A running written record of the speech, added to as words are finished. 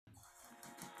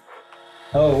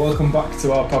Hello, welcome back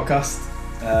to our podcast.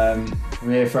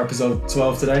 We're here for episode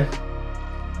 12 today.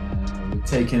 We're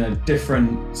taking a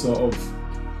different sort of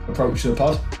approach to the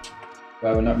pod,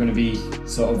 where we're not going to be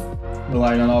sort of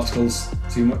relying on articles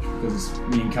too much, because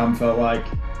me and Cam felt like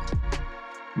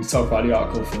we talk about the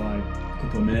article for like a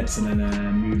couple of minutes and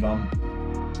then move on,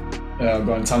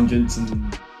 go on tangents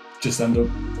and just end up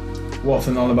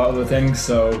waffling on about other things.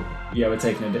 So yeah, we're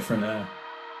taking a different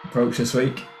approach this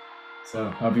week. So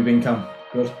how have you been, Cam?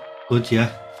 Good? Good, yeah.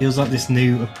 Feels like this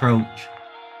new approach.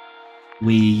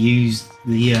 We used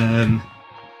the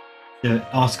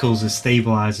articles as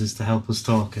stabilizers to help us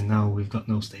talk, and now we've got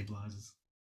no stabilizers.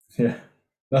 Yeah,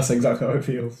 that's exactly how it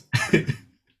feels.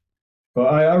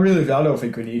 But I don't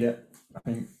think we need it. I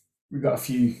think we've got a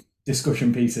few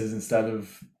discussion pieces instead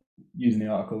of using the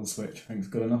articles, which I think is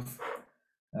good enough.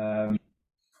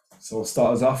 So we'll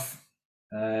start us off.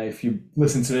 If you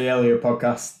listen to the earlier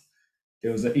podcast,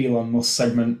 there was an Elon Musk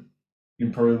segment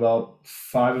in probably about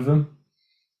 5 of them.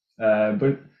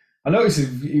 But I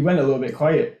noticed he went a little bit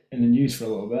quiet in the news for a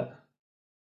little bit.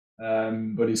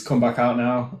 But he's come back out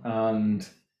now and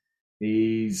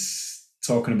he's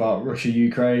talking about Russia,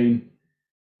 Ukraine.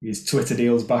 His Twitter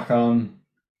deal's back on.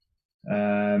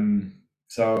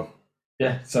 So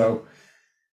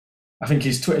I think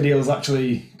his Twitter deal is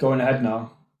actually going ahead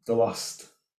now. The last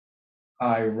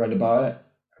I read about it.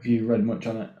 Have you read much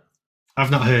on it? I've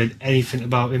not heard anything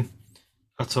about him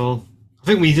at all. I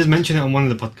think we did mention it on one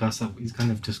of the podcasts that he's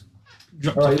kind of just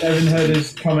dropped All right, off. haven't heard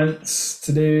his comments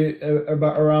to do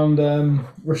about around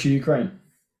Russia, Ukraine.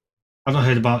 I've not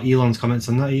heard about Elon's comments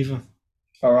on that either.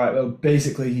 All right, well,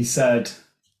 basically he said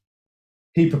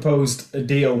he proposed a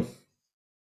deal,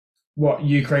 what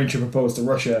Ukraine should propose to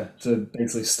Russia to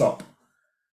basically stop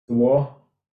the war.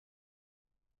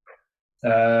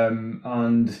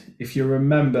 And if you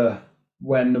remember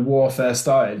when the war first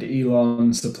started,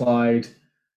 Elon supplied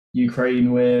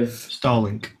Ukraine with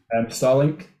Starlink.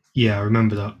 Starlink. Yeah, I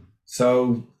remember that.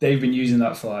 So they've been using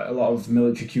that for like a lot of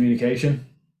military communication.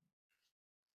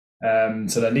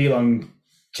 So then Elon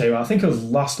came out, I think it was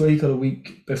last week or the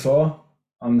week before,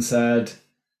 and said,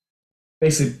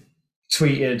 basically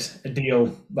tweeted a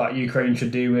deal that Ukraine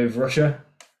should do with Russia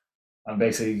and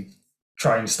basically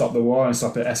try and stop the war and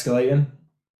stop it escalating.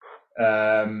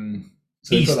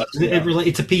 So Peace. Is it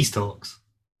related to peace talks?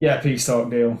 Yeah, peace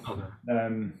talk deal.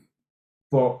 Okay.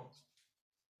 But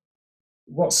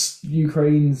what's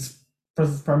Ukraine's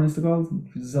prime minister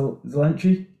called?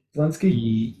 Zelensky?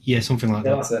 Yeah, something like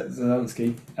that. That's it,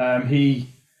 Zelensky. He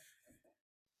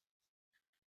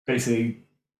basically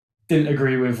didn't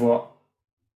agree with what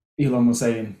Elon was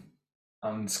saying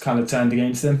and kind of turned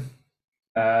against him.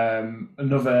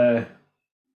 Another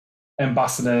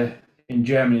ambassador in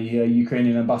Germany, a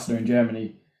Ukrainian ambassador in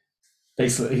Germany,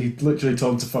 basically he literally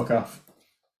told him to fuck off.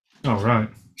 Oh, right.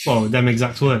 Well, them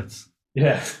exact words.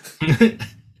 Yeah.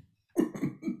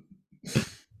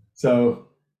 So,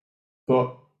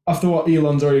 but after what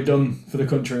Elon's already done for the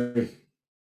country,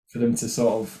 for them to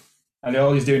sort of, and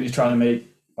all he's doing is trying to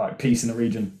make like peace in the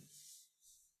region.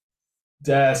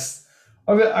 I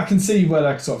can see where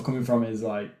that's sort of coming from is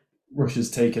like Russia's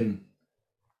taken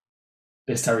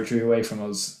this territory away from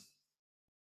us,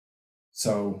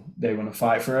 so they want to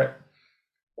fight for it.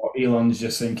 But Elon's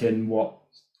just thinking,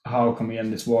 how can we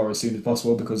end this war as soon as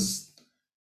possible? Because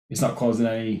it's causing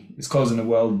the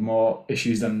world more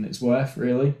issues than it's worth,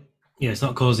 really. Yeah, it's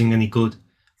not causing any good.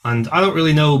 And I don't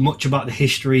really know much about the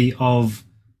history of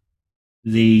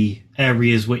the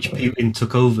areas which Putin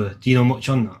took over. Do you know much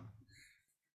on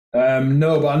that?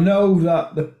 No, but I know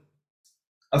that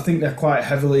I think they're quite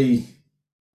heavily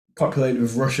populated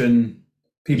with Russian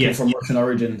people from Russian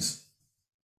origins.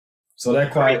 So they're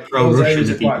quite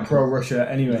pro-Russia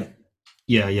anyway.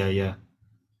 Yeah.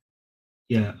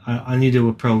 Yeah, I knew they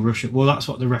were pro-Russia. Well, that's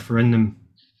what the referendum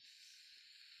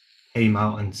came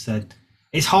out and said.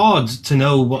 It's hard to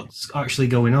know what's actually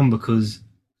going on because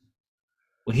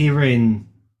we're hearing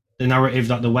the narrative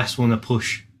that the West want to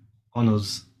push on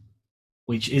us,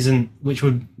 which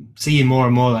we're seeing more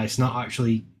and more that it's not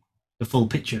actually the full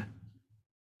picture.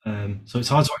 So it's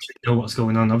hard to actually know what's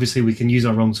going on. Obviously, we can use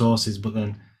our own sources, but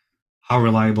then how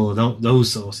reliable are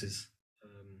those sources?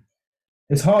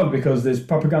 It's hard because there's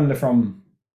propaganda from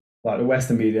like the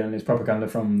Western media and there's propaganda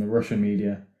from the Russian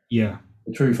media. Yeah.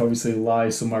 The truth obviously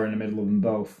lies somewhere in the middle of them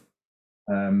both.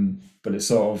 But it's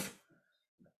sort of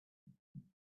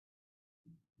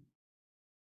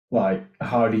like,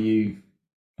 how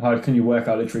can you work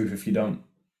out the truth if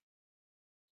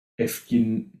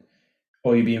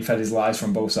all you're being fed is lies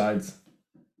from both sides?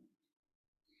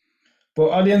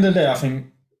 But at the end of the day, I think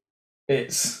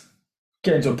it's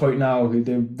getting to a point now.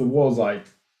 The war's like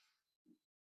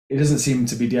it doesn't seem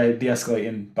to be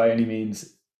de-escalating by any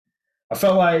means. I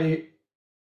felt like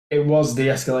it was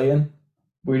de-escalating.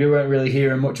 We weren't really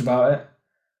hearing much about it,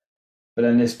 but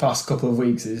then this past couple of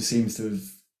weeks, it just seems to have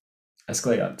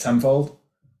escalated tenfold.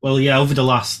 Well, yeah, over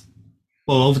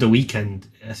the weekend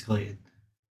it escalated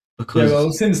Yeah, because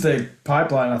well, since the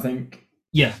pipeline, I think,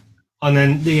 yeah, and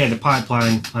then the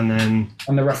pipeline, and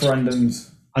the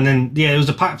referendums. it was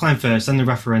the pipeline first, then the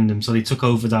referendum. So they took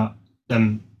over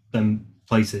them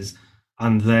places,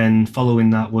 and then following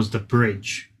that was the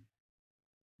bridge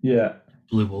Yeah,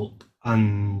 blew up,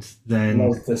 and that then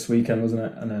was this weekend, wasn't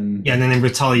it? And then yeah, and then in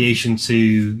retaliation to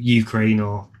Ukraine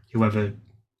or whoever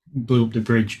blew up the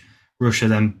bridge, Russia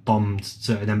then bombed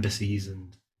certain embassies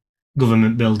and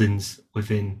government buildings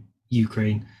within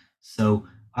Ukraine. So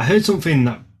I heard something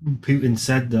that Putin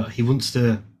said that he wants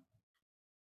to.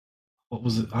 What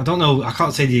was it? I don't know. I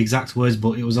can't say the exact words,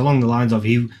 but it was along the lines of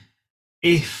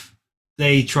if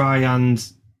they try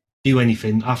and do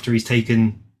anything after he's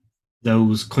taken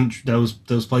those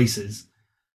places,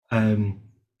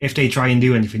 if they try and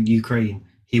do anything, Ukraine,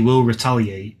 he will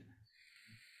retaliate,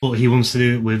 but he wants to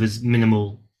do it with as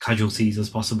minimal casualties as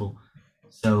possible.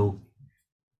 So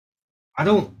I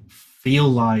don't feel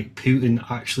like Putin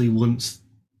actually wants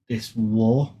this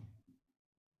war.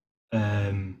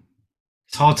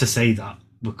 It's hard to say that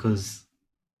because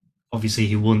obviously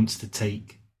he wants to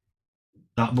take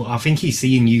that, but I think he's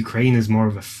seeing Ukraine as more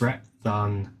of a threat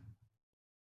than.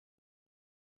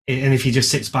 And if he just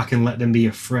sits back and let them be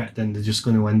a threat, then they're just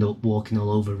going to end up walking all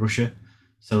over Russia.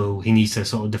 So he needs to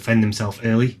sort of defend himself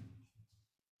early,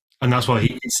 and that's what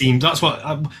it seems. That's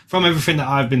what from everything that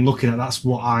I've been looking at, that's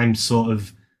what I'm sort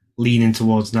of leaning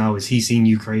towards now. Is he's seen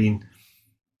Ukraine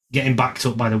getting backed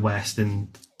up by the West and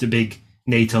the big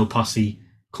NATO posse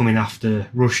coming after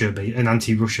Russia, an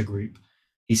anti-Russia group.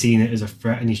 He's seen it as a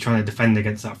threat, and he's trying to defend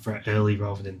against that threat early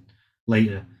rather than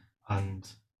later. And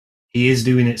he is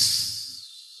doing it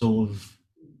sort of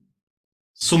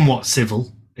somewhat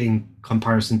civil in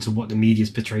comparison to what the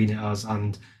media's portraying it as,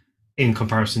 and in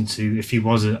comparison to if he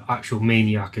was an actual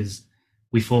maniac as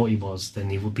we thought he was, then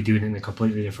he would be doing it in a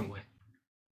completely different way.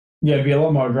 Yeah, it'd be a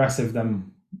lot more aggressive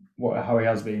than how he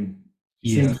has been.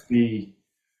 He seems to be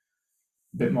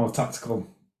a bit more tactical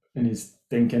in his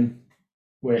thinking,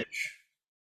 which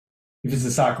if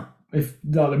it's if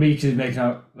the media is making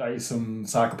out that he's some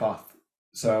psychopath,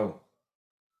 so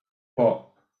but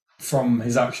from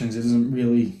his actions, it doesn't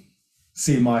really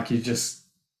seem like he's just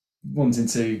wanting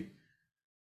to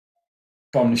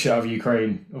bomb the shit out of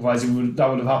Ukraine. Otherwise, that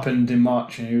would have happened in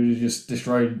March, and he would have just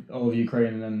destroyed all of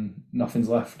Ukraine, and then nothing's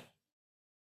left.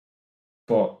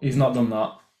 But he's not done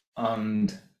that,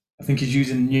 and I think he's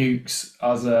using nukes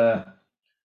as a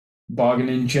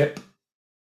bargaining chip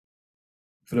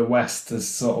for the West to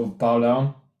sort of bow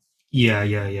down.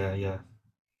 Yeah.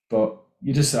 But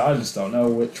I just don't know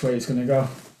which way it's going to go.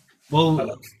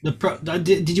 Well,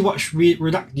 did you watch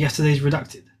yesterday's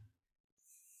Redacted?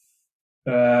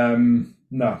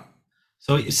 No.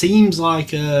 So it seems like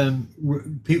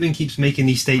Putin keeps making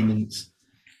these statements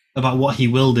about what he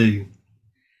will do,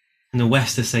 and the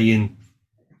West are saying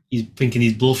he's thinking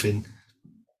he's bluffing,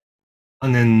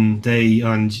 and then they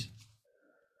and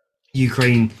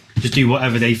Ukraine just do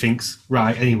whatever they think's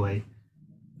right anyway,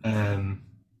 and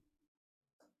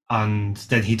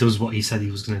then he does what he said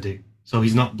he was going to do. So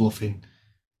he's not bluffing,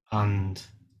 and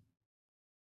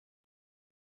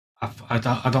I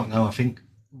don't know. I think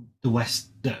the West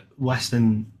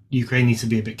and Ukraine need to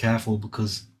be a bit careful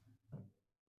because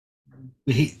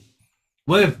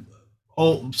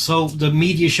so the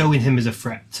media showing him as a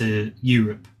threat to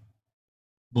Europe,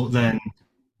 but then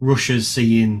Russia's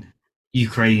seeing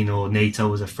Ukraine or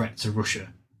NATO as a threat to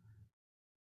Russia.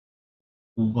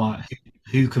 Like,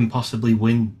 who can possibly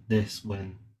win this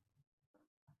when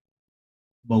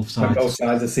both sides? Both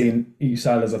sides are seeing each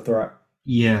side as a threat.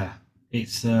 Yeah,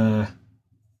 it's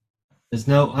there's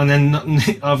no, and then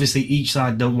obviously each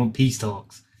side don't want peace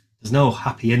talks. There's no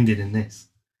happy ending in this,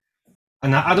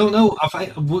 and I don't know.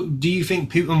 Do you think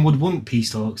Putin would want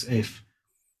peace talks if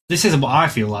this is what I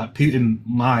feel like? Putin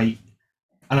might,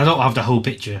 and I don't have the whole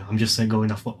picture. I'm just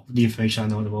going off what the information I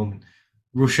know at the moment.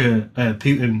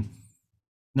 Putin,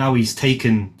 now he's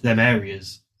taken them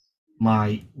areas,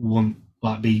 might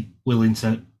be willing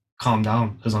to calm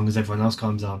down as long as everyone else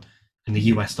calms down, and the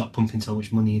US stop pumping so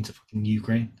much money into fucking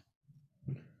Ukraine.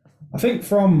 I think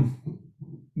from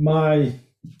my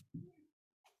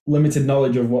limited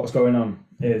knowledge of what's going on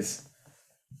is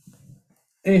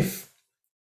if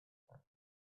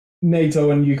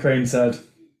NATO and Ukraine said,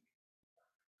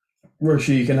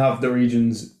 Russia, you can have the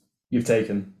regions you've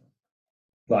taken,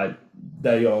 like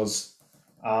they're yours,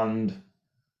 and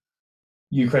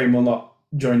Ukraine will not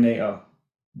join NATO,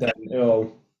 then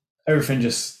everything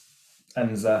just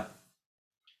ends there.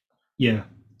 Yeah.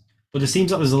 But it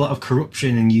seems like there's a lot of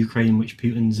corruption in Ukraine, which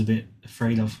Putin's a bit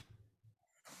afraid of.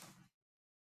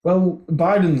 Well,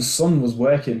 Biden's son was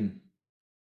working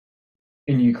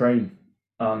in Ukraine,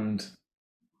 and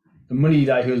the money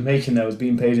that he was making there was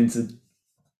being paid into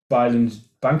Biden's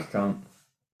bank account.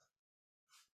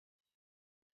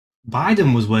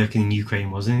 Biden was working in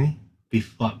Ukraine, wasn't he?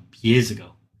 Like years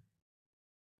ago.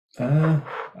 I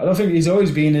don't think he's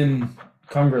always been in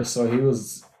Congress, so he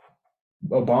was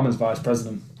Obama's vice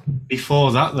president.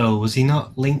 Before that, though, was he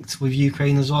not linked with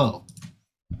Ukraine as well?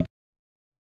 I'm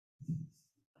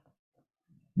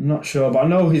not sure, but I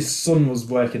know his son was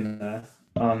working there,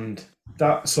 and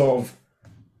that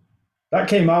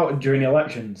came out during the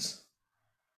elections,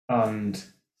 and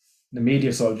the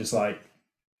media sort of just like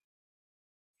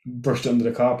brushed it under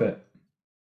the carpet.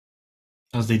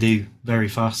 As they do, very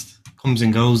fast. Comes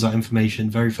and goes, that information,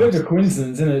 very Bit fast. of a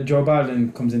coincidence, isn't it? Joe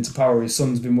Biden comes into power, his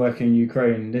son's been working in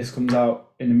Ukraine, this comes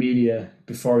out in the media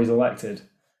before he's elected,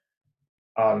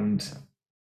 and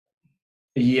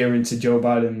a year into Joe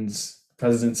Biden's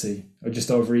presidency, or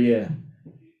just over a year,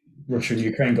 Russia and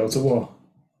Ukraine go to war.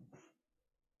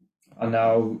 And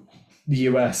now the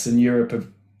US and Europe are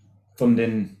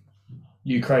funding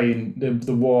Ukraine,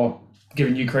 the war,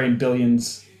 giving Ukraine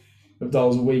billions of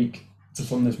dollars a week to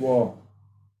fund this war.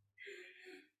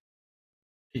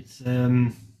 It's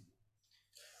well,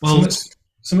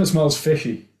 something smells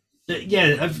fishy.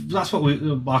 Yeah, that's what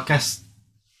I guess,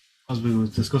 as we were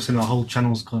discussing, our whole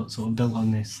channel's sort of built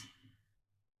on this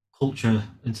culture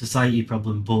and society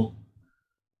problem. But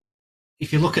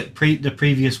if you look at the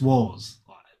previous wars,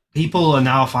 people are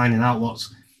now finding out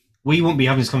we wouldn't be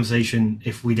having this conversation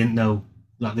if we didn't know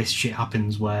that this shit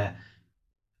happens. Where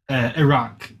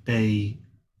Iraq, they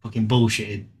fucking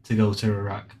bullshitted to go to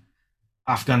Iraq.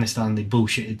 Afghanistan, they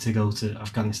bullshitted to go to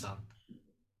Afghanistan,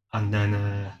 and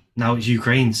then now it's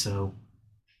Ukraine. So,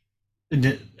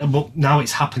 but now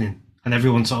it's happening, and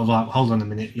everyone's sort of like, "Hold on a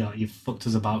minute, you've fucked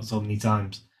us about so many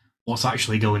times. What's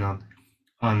actually going on?"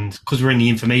 And because we're in the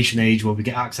information age where we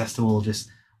get access to all of this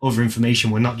other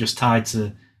information, we're not just tied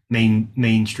to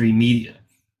mainstream media.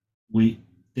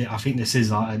 I think this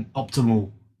is like an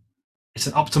optimal. It's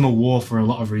an optimal war for a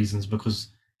lot of reasons because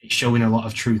it's showing a lot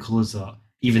of true colours that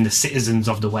even the citizens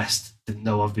of the West didn't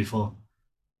know of before,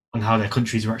 on how their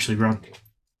countries were actually run.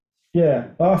 Yeah,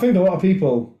 well, I think a lot of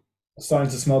people are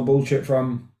starting to smell bullshit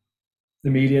from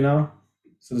the media now.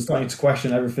 So they're starting to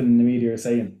question everything the media is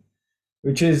saying,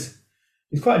 which is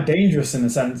quite dangerous in a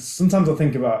sense. Sometimes I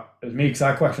think about it as me because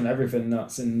I question everything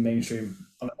that's in mainstream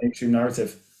on a mainstream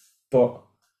narrative, but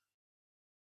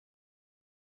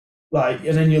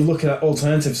and then you look at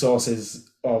alternative sources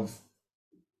of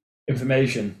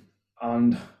information,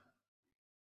 and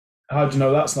how do you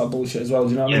know that's not bullshit as well? Do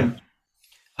you know what I mean?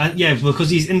 And because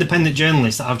these independent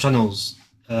journalists that have channels,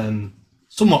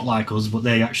 somewhat like us, but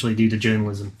they actually do the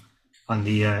journalism and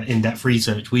the in-depth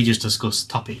research. We just discuss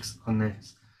topics on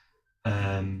this.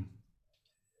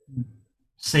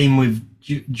 Same with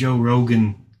Joe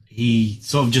Rogan. He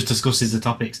sort of just discusses the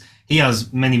topics. He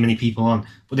has many people on,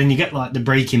 but then you get like the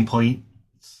Breaking Point,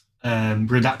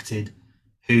 Redacted,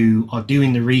 who are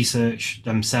doing the research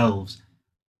themselves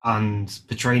and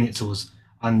portraying it to us.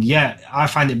 And yeah, I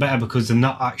find it better because they're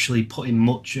not actually putting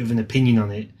much of an opinion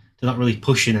on it. They're not really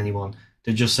pushing anyone.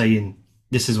 They're just saying,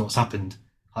 this is what's happened.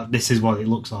 This is what it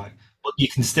looks like. But you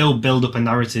can still build up a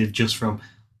narrative just from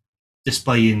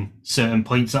displaying certain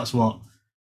points. That's what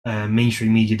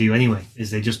mainstream media do anyway, is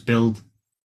they just build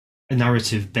a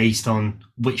narrative based on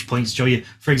which points show you.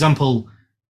 For example,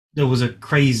 there was a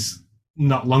craze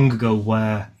not long ago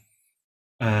where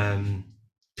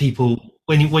people,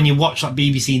 when you watch like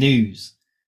BBC News,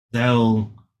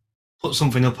 they'll put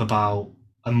something up about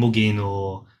a mugging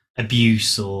or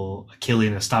abuse or a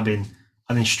killing, a stabbing,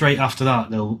 and then straight after that,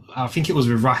 I think it was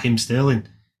with Raheem Sterling,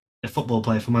 the football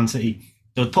player for Man City,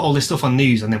 they'll put all this stuff on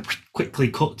news and then quickly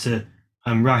cut to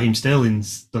Raheem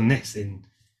Sterling's done this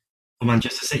for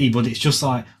Manchester City. But it's just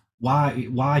like,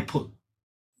 why put?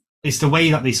 It's the way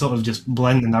that they sort of just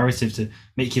blend the narrative to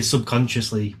make you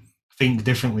subconsciously think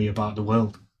differently about the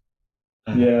world.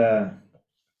 Yeah.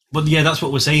 But yeah, that's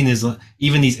what we're saying is that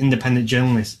even these independent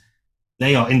journalists,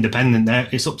 they are independent.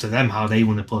 It's up to them how they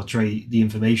want to portray the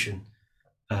information.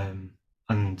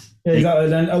 Exactly.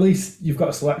 Then at least you've got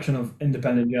a selection of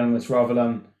independent journalists rather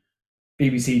than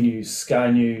BBC News,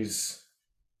 Sky News,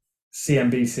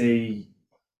 CNBC,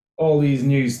 all these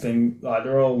news things. Like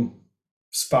they're all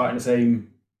spouting the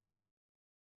same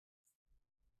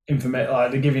information,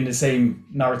 like they're giving the same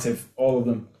narrative, all of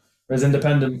them. Whereas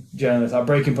independent journalists, like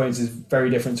Breaking Points is very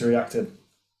different to Redacted.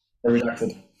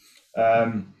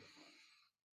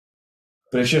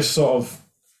 But it's just sort of,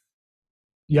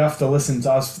 you have to listen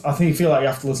to, I think you feel like you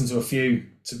have to listen to a few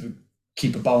to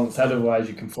keep a balanced head, otherwise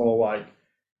you can fall like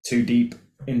too deep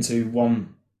into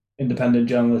one independent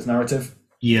journalist narrative.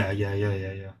 Yeah.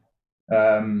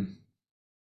 Um,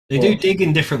 They do dig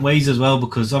in different ways as well,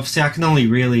 because obviously I can only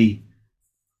really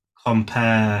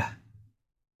compare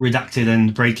Redacted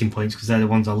and Breaking Points because they're the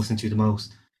ones I listen to the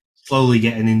most. Slowly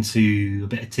getting into a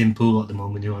bit of Tim Pool at the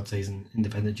moment, who I'd say is an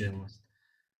independent journalist.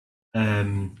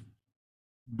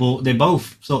 But they're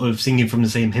both sort of singing from the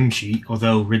same hymn sheet,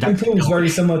 although Tim Pool is very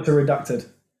similar to Redacted.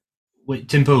 Wait,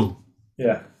 Tim Pool?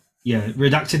 Yeah. Yeah,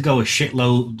 Redacted go a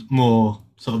shitload more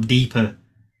sort of deeper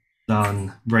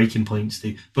than Breaking Points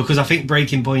do, because I think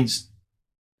Breaking Points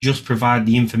just provide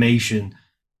the information,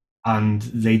 and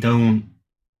they don't,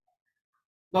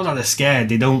 not that they're scared,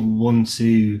 they don't want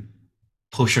to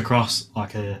push across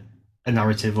like a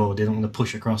narrative, or they don't want to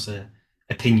push across a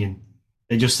opinion.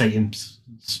 They just say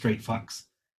straight facts.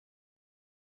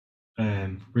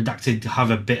 Redacted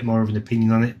have a bit more of an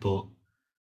opinion on it, but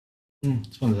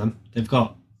it's one of them. They've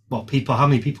got people? How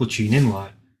many people tune in?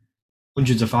 Like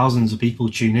hundreds of thousands of people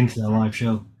tune into their live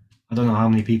show. I don't know how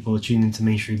many people are tuning into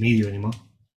mainstream media anymore.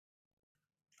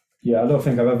 Yeah, I don't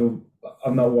think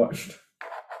I've not watched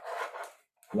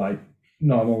like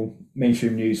normal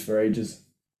mainstream news for ages.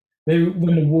 Maybe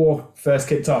when the war first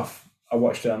kicked off, I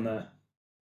watched it on there.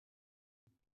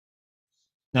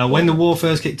 Now, when the war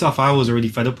first kicked off, I was already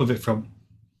fed up of it from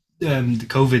the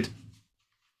COVID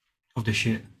of the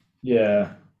shit.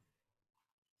 Yeah.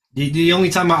 The only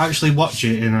time I actually watch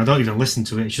it, and I don't even listen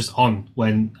to it, it's just on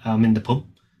when I'm in the pub,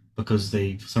 because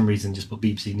they, for some reason, just put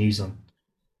BBC News on.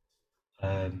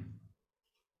 And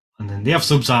then they have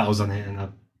subtitles on it, and I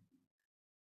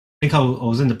think I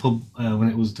was in the pub when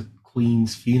it was the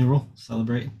Queen's funeral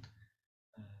celebrating,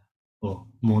 or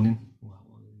mourning, what do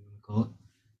you want to call it?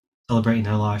 Celebrating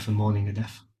her life and mourning her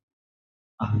death.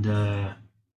 And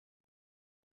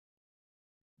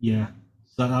yeah,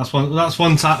 so that's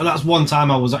one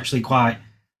time I was actually quite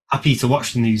happy to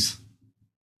watch the news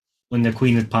when the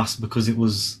Queen had passed, because it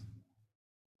was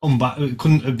it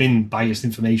couldn't have been biased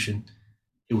information.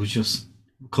 It was just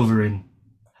covering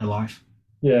her life.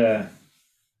 Yeah.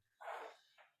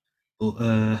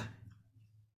 But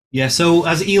yeah, so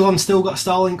has Elon still got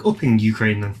Starlink up in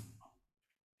Ukraine then?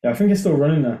 Yeah, I think it's still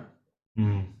running there.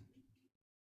 Hmm.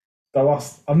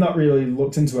 I've not really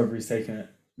looked into whether he's taken it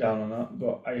down or not,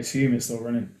 but I assume it's still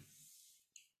running.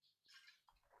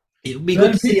 It would be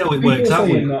good to see how it works out.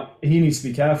 That he needs to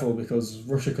be careful because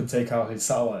Russia could take out his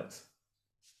satellites.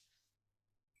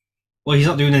 Well, he's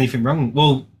not doing anything wrong.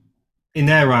 Well, in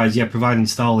their eyes, yeah, providing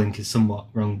Starlink is somewhat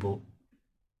wrong, but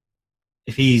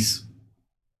if he's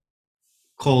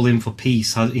calling for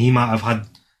peace, he might have had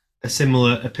a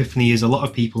similar epiphany as a lot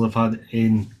of people have had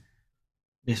in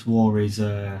this war, is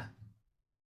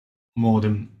more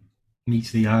than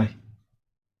meets the eye.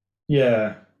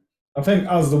 Yeah. I think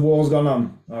as the war's gone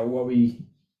on, what are we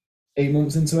 8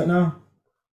 months into it now?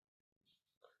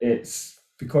 It's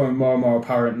becoming more and more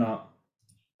apparent that,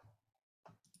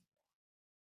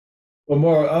 well,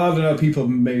 more, I don't know, people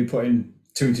maybe putting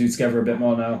two and two together a bit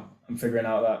more now and figuring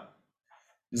out that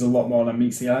there's a lot more than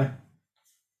meets the eye.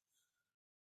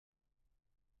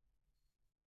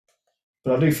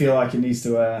 But I do feel like it needs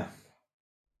to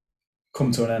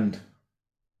come to an end.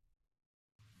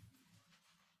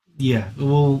 Yeah,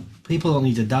 well, people don't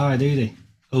need to die, do they?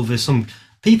 Over some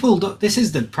people. This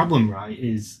is the problem, right?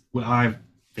 Is what I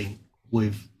think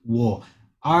with war.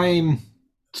 I'm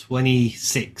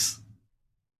 26,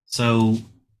 so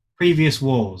previous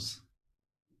wars,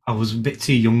 I was a bit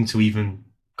too young to even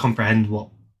comprehend what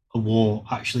a war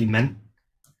actually meant.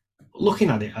 Looking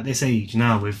at it at this age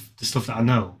now, with the stuff that I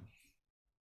know,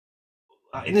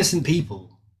 innocent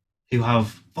people who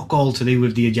have fuck all to do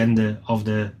with the agenda of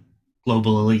the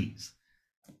global elites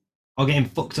are getting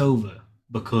fucked over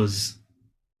because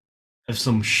of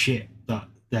some shit that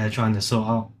they're trying to sort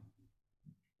out.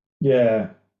 Yeah.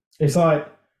 It's like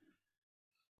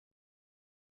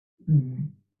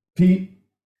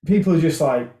people are just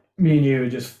like me and you,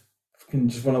 just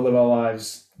want to live our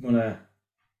lives, want to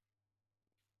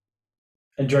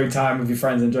enjoy time with your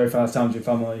friends, enjoy fast time with your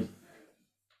family,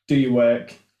 do your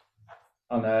work,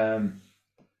 and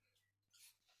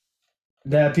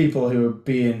there are people who are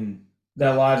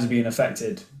their lives are being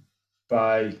affected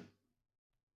by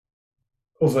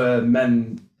other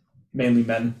men, mainly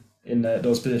men in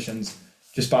those positions,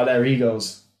 just by their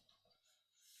egos,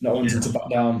 not wanting to back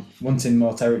down, wanting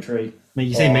more territory,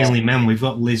 You say mainly men. We've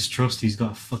got Liz Truss, who's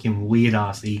got a fucking weird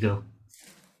ass ego.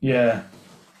 Yeah,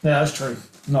 that's true.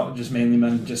 Not just mainly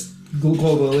men, just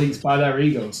global elites by their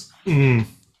egos.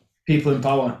 People in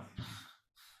power.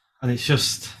 And it's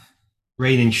just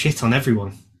raining shit on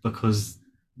everyone because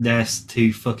they're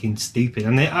too fucking stupid.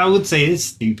 And I would say it's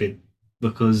stupid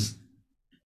because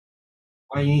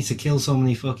why you need to kill so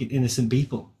many fucking innocent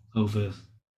people over...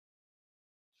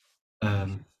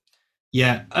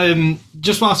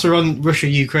 just whilst we're on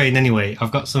Russia-Ukraine anyway,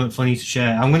 I've got something funny to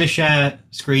share. I'm going to share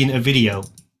screen a video.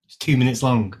 It's 2 minutes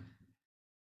long.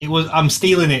 I'm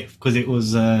stealing it because it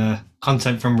was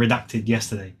content from Redacted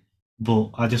yesterday,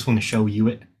 but I just want to show you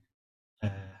it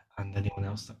and anyone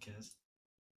else that cares.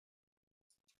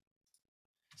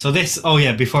 So this,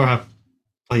 before I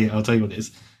play it, I'll tell you what it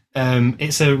is.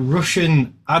 It's a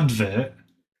Russian advert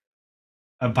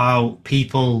about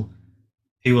people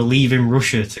who are leaving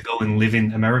Russia to go and live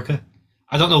in America.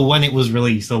 I don't know when it was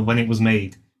released or when it was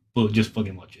made, but just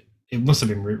fucking watch it. It must have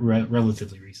been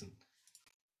relatively recent.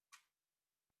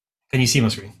 Can you see my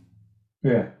screen?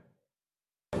 Yeah.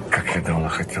 Как я давно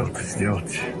хотел это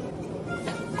сделать.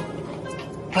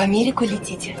 В Америку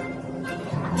летите?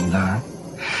 Да,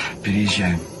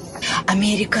 переезжаем.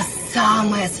 Америка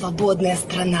самая свободная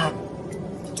страна.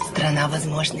 Страна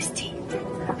возможностей.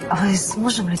 А вы с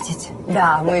мужем летите?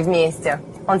 Да, мы вместе.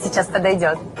 Он сейчас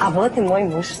подойдет. А вот и мой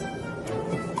муж.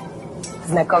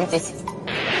 Знакомьтесь.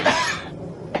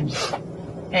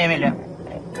 Эмили.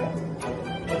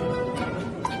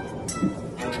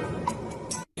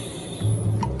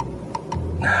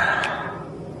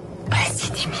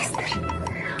 Простите, мистер.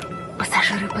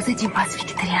 Пассажиры позади вас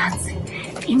вегетарианцы.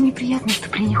 Им неприятно, что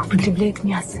при них употребляют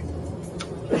мясо.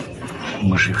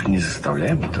 Мы же их не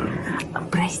заставляем это.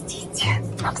 Простите,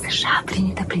 но в США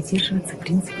принято придерживаться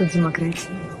принципа демократии.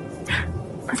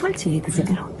 Позвольте, я это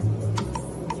заберу.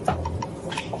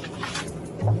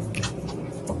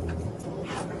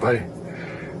 Парень,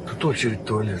 тут очередь в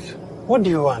туалет. What do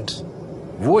you want?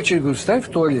 В очередь, говорю, вставь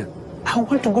в туалет. I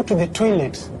want to go to the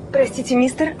toilet. Простите,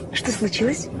 мистер, что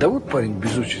случилось? Да вот парень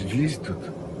без очереди лезет тут.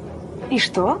 И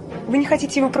что? Вы не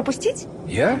хотите его пропустить?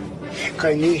 Я?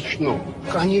 Конечно,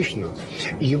 конечно.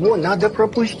 Его надо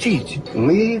пропустить.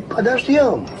 Мы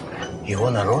подождем. Его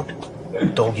народ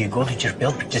долгие годы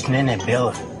терпел притеснение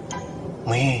белых.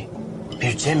 Мы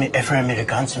перед всеми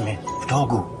афроамериканцами в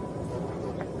долгу.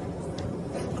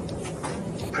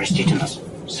 Простите нас,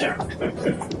 сэр.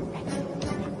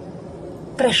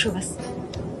 Прошу вас.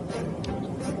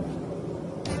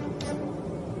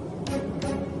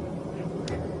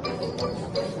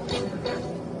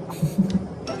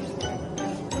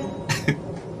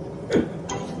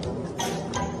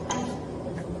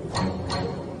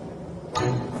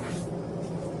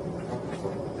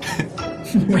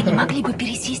 Вы не могли бы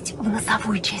пересесть в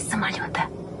носовую часть самолета?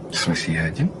 В смысле, я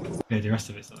один? Yeah, the rest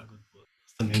of it's not that good, but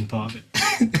that's the main part of it.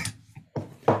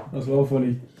 That's well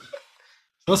funny.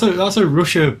 That's a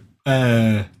Russia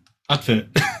advert.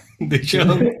 They show.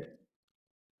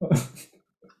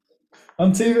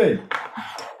 On TV?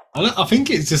 I think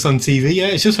it's just on TV. Yeah,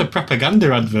 it's just a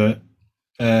propaganda advert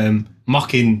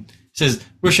mocking. It says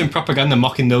Russian propaganda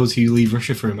mocking those who leave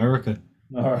Russia for America.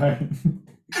 All right.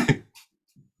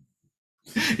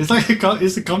 It's like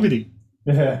it's a comedy,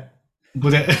 Yeah.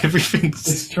 but everything's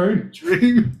It's true.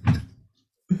 true.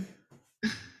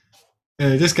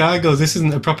 This guy goes, "This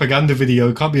isn't a propaganda video.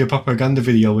 It can't be a propaganda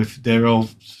video if they're all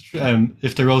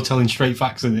telling straight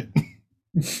facts in it."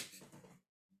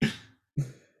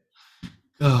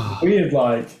 Oh. Weird,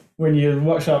 like, when you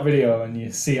watch that video and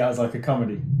you see it as like a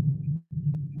comedy.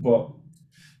 But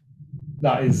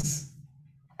that is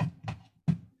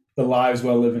the lives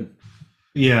we're living.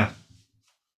 Yeah.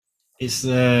 It's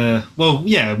well,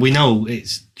 yeah, we know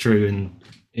it's true, and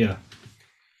yeah,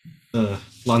 the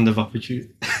land of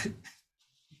opportunity.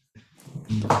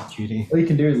 All you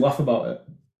can do is laugh about it.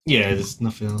 Yeah, there's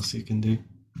nothing else you can do.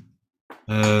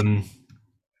 Do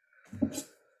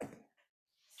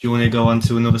you want to go on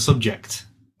to another subject?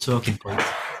 Talking point.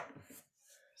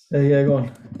 Yeah, go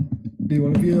on. Do you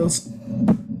want to be else?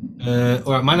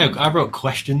 All right, mine. I brought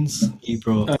questions. You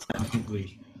brought. I think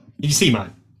we. Did you see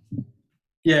mine?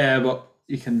 Yeah, but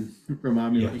you can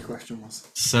remind me Yeah. what your question was.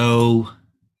 So,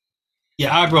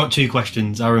 yeah, I brought two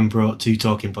questions. Aaron brought two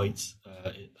talking points.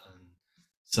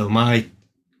 So my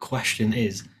question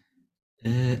is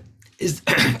do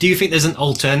you think there's an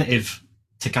alternative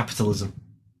to capitalism?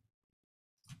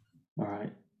 All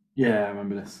right. Yeah, I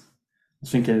remember this. I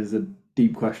think it is a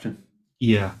deep question.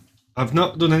 Yeah, I've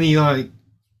not done any like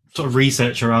sort of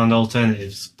research around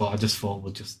alternatives, but I just thought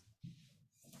we'll just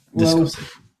discuss it.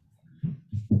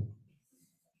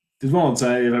 there's one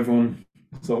alternative everyone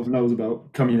sort of knows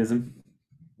about, communism,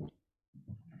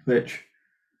 which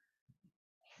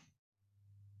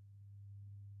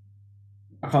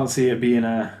I can't see it being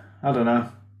I don't know.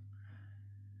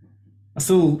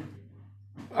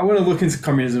 I want to look into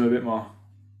communism a bit more,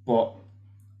 but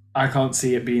I can't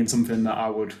see it being something that I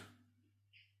would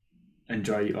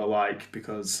enjoy or like,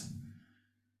 because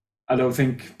I don't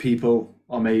think people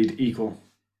are made equal.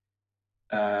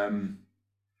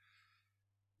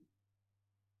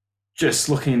 Just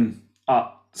looking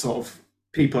at sort of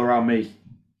people around me,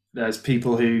 there's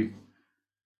people who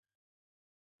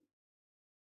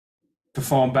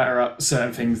perform better at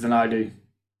certain things than I do,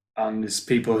 and there's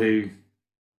people who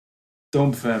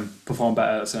don't perform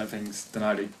better at certain things than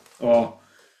I do, or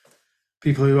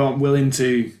people who aren't willing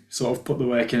to sort of put the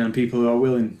work in, and people who are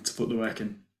willing to put the work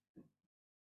in.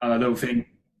 And I don't think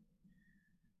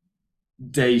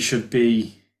they should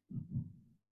be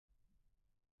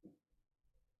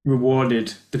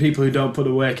rewarded. The people who don't put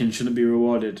the work in shouldn't be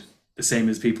rewarded the same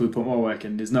as people who put more work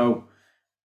in.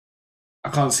 I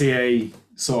can't see a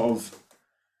sort of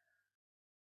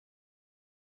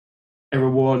a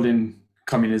reward in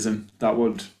communism that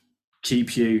would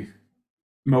keep you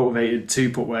motivated to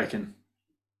put work in.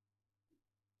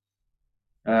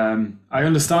 I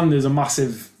understand there's a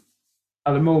massive,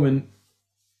 at the moment,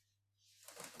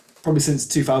 probably since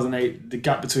 2008, the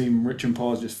gap between rich and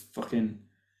poor has just fucking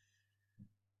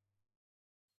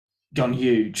gone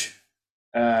huge.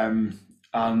 And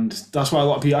that's why a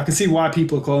lot of people, I can see why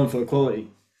people are calling for equality,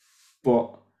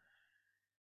 but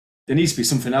there needs to be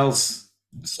something else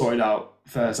sorted out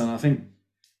first. And I think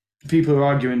the people who are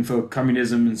arguing for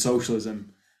communism and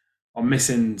socialism are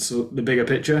missing the bigger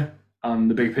picture. And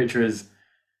the bigger picture is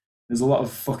there's a lot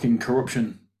of fucking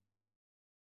corruption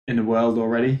in the world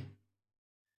already.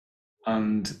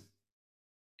 And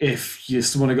if you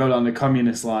just want to go down the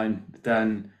communist line,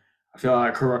 then I feel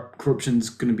like corruption's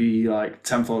going to be like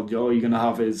tenfold. All you're going to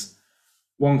have is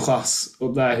one class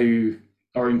up there who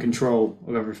are in control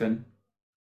of everything,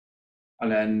 and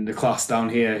then the class down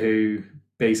here who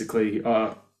basically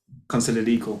are considered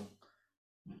equal.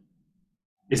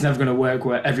 It's never going to work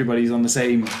where everybody's on the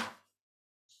same,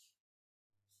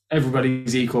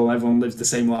 everybody's equal, everyone lives the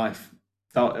same life.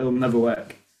 It'll never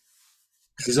work.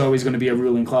 There's always going to be a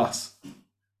ruling class,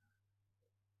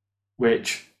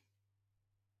 which,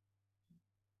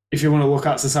 if you want to look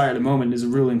at society at the moment, there's a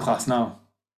ruling class now.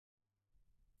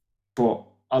 But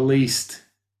at least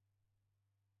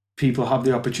people have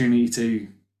the opportunity to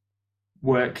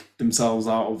work themselves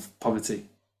out of poverty.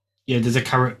 Yeah, there's a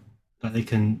carrot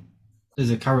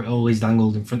always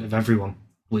dangled in front of everyone,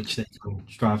 which they can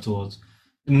strive towards.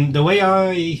 And the way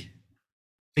I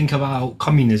think about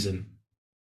communism,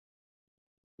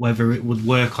 whether it would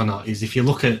work or not, is if you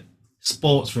look at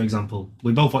sports, for example.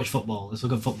 We both watch football. Let's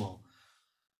look at football.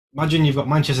 Imagine you've got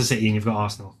Manchester City and you've got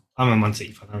Arsenal. I'm a Man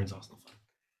City fan, Aaron's Arsenal fan.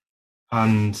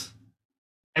 And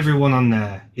everyone on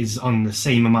there is on the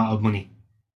same amount of money,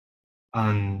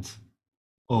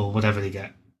 or whatever they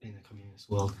get in the communist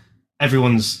world.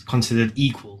 Everyone's considered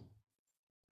equal.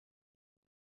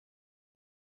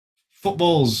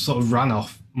 Football's sort of ran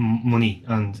off money,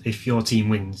 and if your team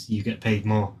wins, you get paid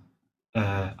more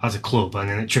as a club, and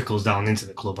then it trickles down into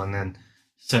the club, and then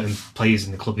certain players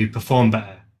in the club who perform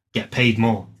better get paid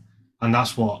more. And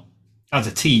that's what, as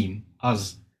a team,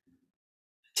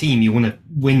 you want to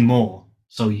win more,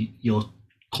 so your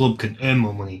club can earn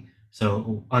more money.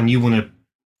 So, and you want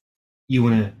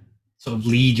to sort of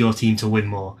lead your team to win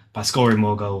more by scoring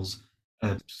more goals,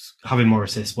 having more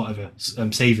assists, whatever,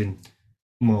 saving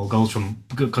more goals from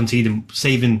conceding,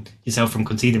 saving yourself from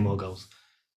conceding more goals.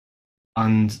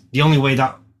 And the only way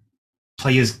that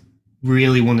players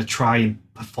really want to try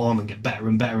and perform and get better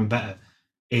and better and better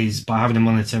is by having a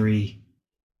monetary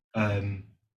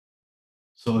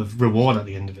sort of reward at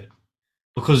the end of it.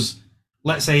 Because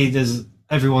let's say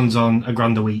everyone's on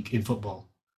 £1,000 a week in football.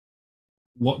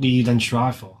 What do you then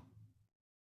strive for?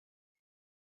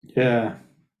 Yeah.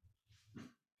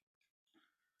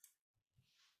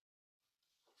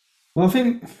 Well, I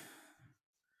think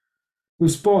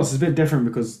with sports it's a bit different,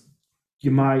 because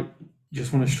you might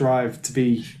just want to strive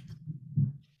to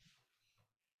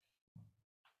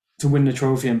win the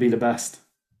trophy and be the best.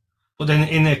 But then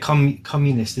in a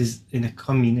communist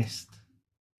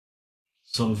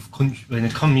sort of country, in a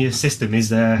communist system, is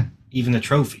there even a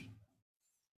trophy?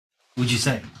 Would you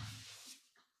say?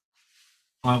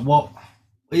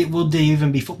 Would there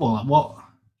even be football?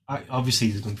 Obviously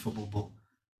there's going to be football, but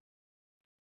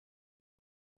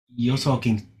you're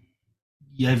talking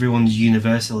everyone's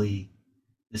universally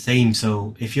the same.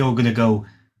 So if you're going to go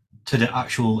to the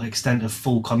actual extent of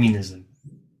full communism,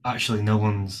 actually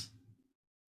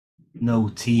no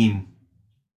team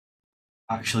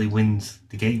actually wins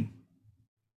the game.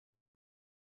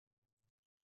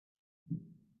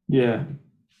 Yeah.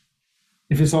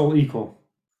 If it's all equal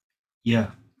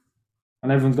Yeah.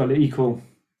 and everyone's got the equal.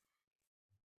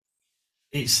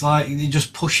 It's like it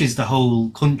just pushes the whole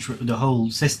country, the whole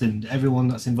system, everyone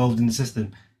that's involved in the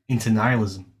system into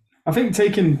nihilism. I think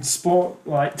taking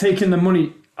the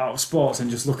money out of sports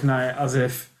and just looking at it as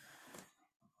if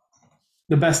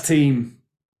the best team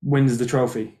wins the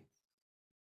trophy.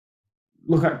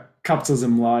 Look at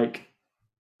capitalism like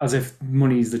as if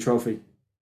money is the trophy.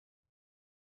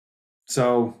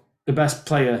 So the best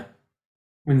player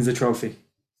wins the trophy.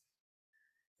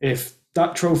 If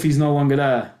that trophy is no longer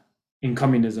there in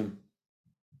communism,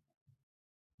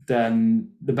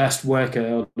 then the best worker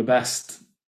or the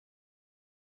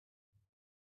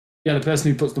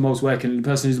person who puts the most work in, the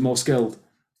person who's the most skilled,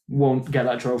 won't get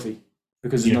that trophy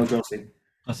because there's no trophy.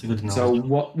 That's a good analogy.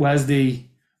 So where's the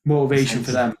motivation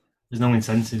for them? There's no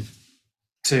incentive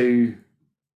To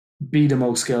be the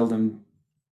most skilled and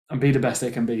be the best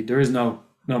they can be. There is no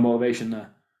motivation there.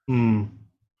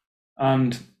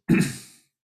 And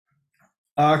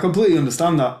I completely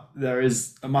understand that there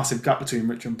is a massive gap between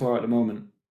rich and poor at the moment.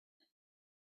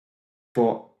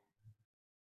 But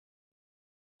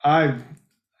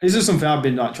this is something I've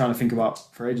been trying to think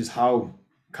about for ages. How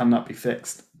can that be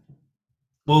fixed?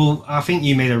 Well, I think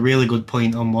you made a really good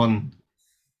point on one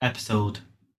episode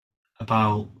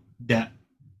about debt.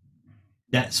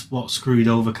 Debt's what screwed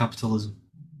over capitalism.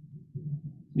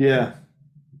 Yeah.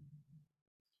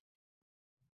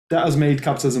 That has made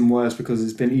capitalism worse because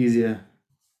it's been easier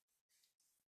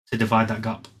To divide that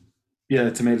gap. Yeah,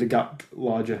 to make the gap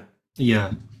larger.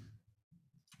 Yeah.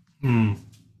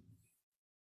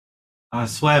 I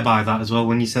swear by that as well.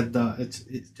 When you said that, it's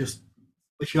just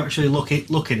if you actually look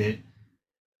at it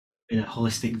in a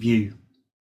holistic view,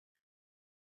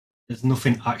 there's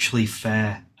nothing actually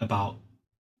fair about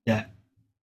debt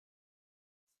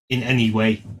in any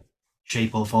way,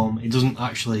 shape, or form. It doesn't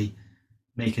actually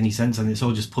make any sense, and it's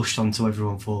all just pushed onto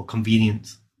everyone for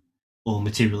convenience or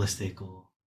materialistic or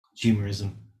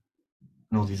consumerism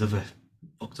and all these other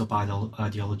fucked up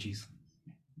ideologies.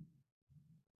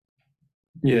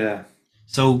 Yeah.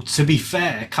 So to be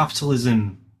fair,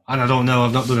 capitalism, and I don't know,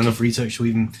 I've not done enough research to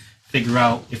even figure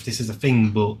out if this is a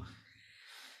thing, but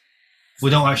we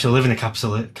don't actually live in a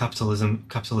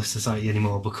capitalist society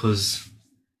anymore because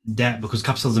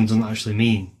capitalism doesn't actually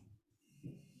mean.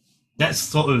 That's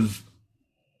sort of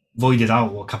voided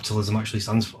out what capitalism actually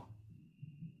stands for.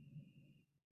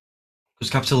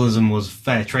 Because capitalism was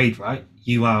fair trade, right?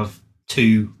 You have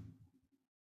 2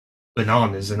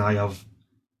 bananas and I have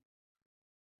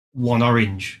 1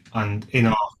 orange, and in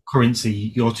our currency,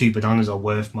 your 2 bananas are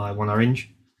worth my 1 orange.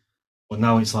 But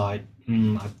now it's like,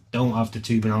 I don't have the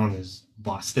 2 bananas,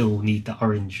 but I still need that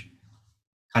orange.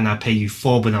 Can I pay you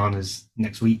 4 bananas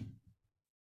next week?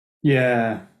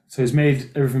 Yeah. So it's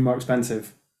made everything more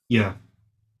expensive. Yeah.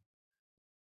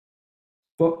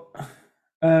 But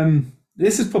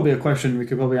this is probably a question we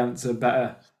could probably answer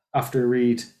better after we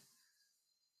read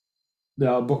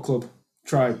the book club,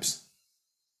 Tribes.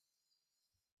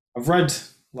 I've read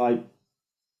like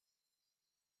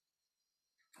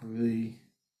probably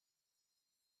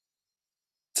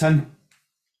 10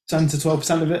 to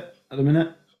 12% of it at the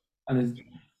minute. And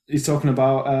he's talking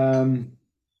about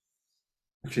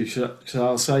actually should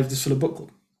I save this for the book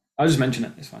club? I'll just mention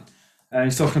it, it's fine.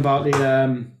 He's talking about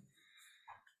the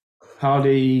how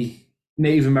the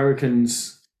Native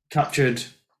Americans captured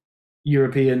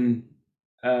European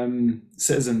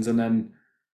citizens, and then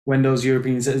when those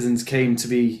European citizens came to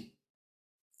be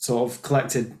sort of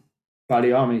collected by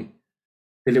the army,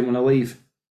 they didn't want to leave.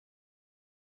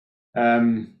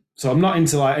 So I'm not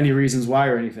into like any reasons why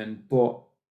or anything, but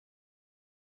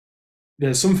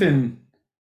there's something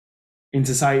in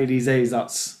society these days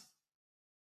that's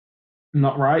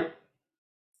not right,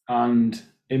 and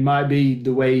it might be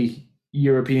the way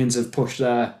Europeans have pushed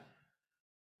their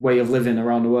way of living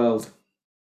around the world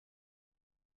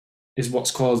is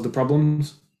what's caused the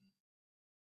problems.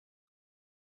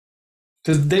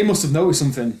 Because they must have noticed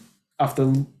something after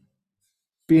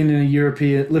being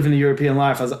living a European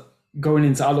life, as going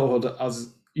into adulthood as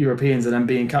Europeans and then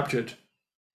being captured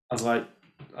as like,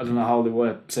 I don't know how they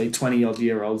were, say 20 odd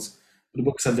year olds. The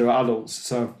book said they were adults.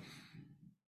 So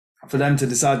for them to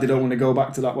decide they don't want to go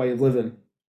back to that way of living,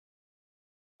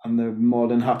 and they're more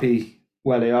than happy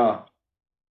where they are,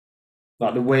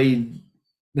 like the way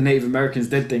the Native Americans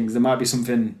did things, there might be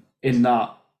something in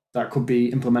that could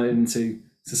be implemented into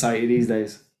society these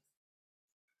days.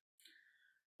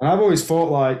 And I've always thought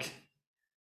like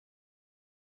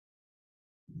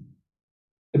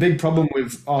big problem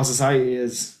with our society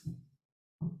is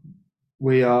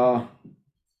we are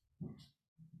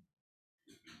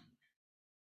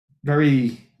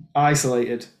very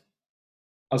isolated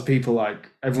as people. Like,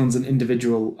 everyone's an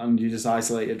individual and you're just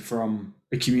isolated from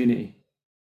a community,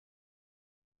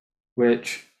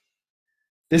 which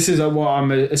this is what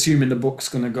I'm assuming the book's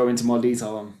going to go into more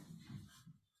detail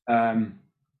on.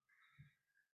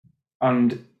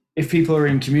 And if people are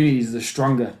in communities, they're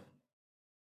stronger.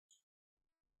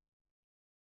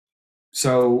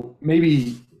 So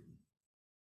maybe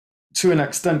to an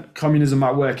extent, communism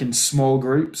might work in small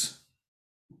groups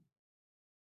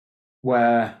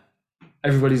where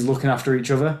everybody's looking after each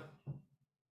other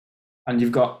and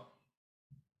you've got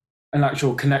an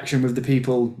actual connection with the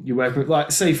people you work with.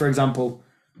 Like, say, for example,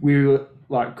 we were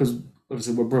like, because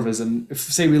obviously we're brothers, and if,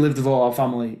 say, we lived with all our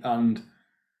family and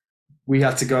we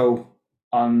had to go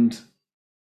and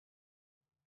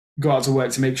go out to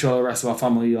work to make sure the rest of our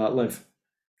family live.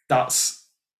 That's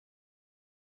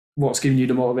what's giving you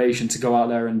the motivation to go out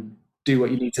there and do what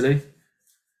you need to do.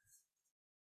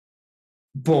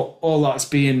 But all that's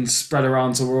being spread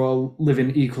around, so we're all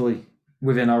living equally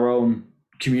within our own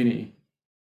community.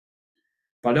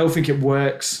 But I don't think it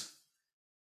works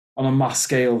on a mass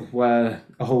scale where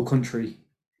a whole country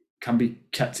can be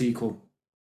kept equal.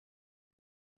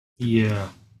 Yeah.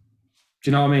 Do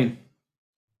you know what I mean?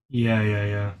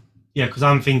 Yeah, because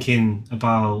I'm thinking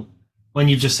about, when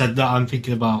you've just said that, I'm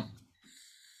thinking about,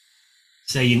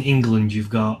 say, in England, you've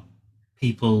got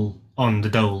people on the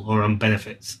dole or on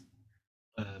benefits.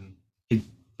 Who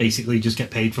basically just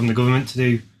get paid from the government to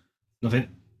do nothing,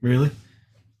 really.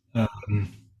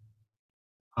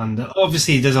 And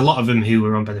obviously, there's a lot of them who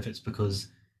are on benefits because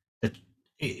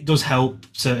it does help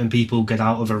certain people get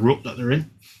out of a rut that they're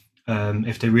in.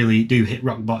 If they really do hit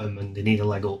rock bottom and they need a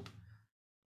leg up,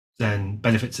 then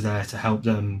benefits are there to help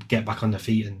them get back on their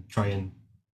feet and try and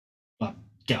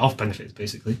get off benefits,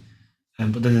 basically.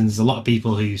 But then there's a lot of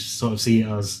people who sort of see it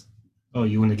as, oh,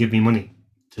 you want to give me money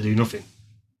to do nothing?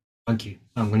 Thank you.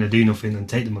 I'm going to do nothing and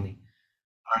take the money.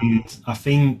 And I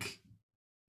think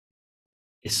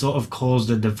it sort of caused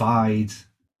a divide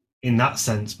in that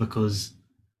sense because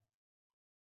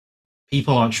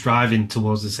people aren't striving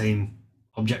towards the same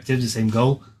objective, the same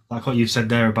goal. Like what you've said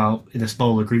there about in a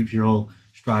smaller group, you're all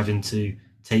striving to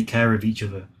take care of each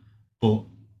other. But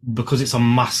because it's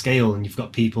on mass scale and you've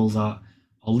got people that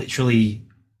are literally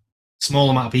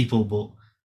small amount of people, but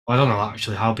I don't know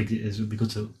actually how big it is. It would be good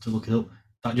to look it up.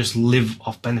 That just live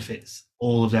off benefits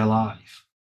all of their life.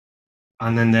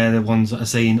 And then they're the ones that are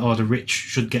saying, oh, the rich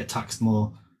should get taxed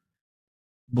more.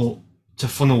 But to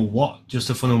funnel what? Just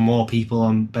to funnel more people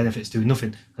on benefits doing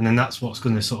nothing. And then that's what's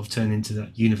going to sort of turn into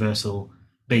that universal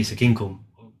basic income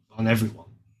on everyone.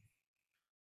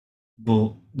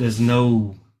 But there's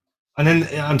no... And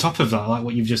then on top of that, like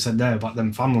what you've just said there about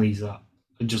them families that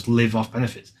just live off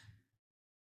benefits,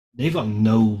 they've got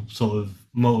no sort of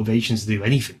motivations to do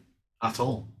anything at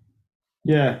all.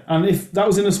 Yeah, and if that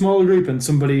was in a smaller group and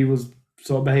somebody was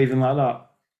sort of behaving like that,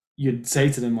 you'd say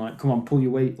to them, like, come on, pull your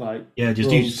weight, like, yeah,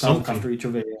 just do something after each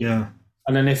other. Yeah.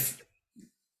 And then if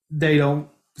they don't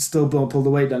pull the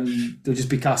weight, then they'll just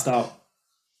be cast out.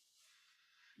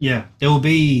 Yeah, there will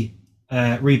be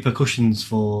repercussions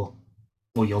for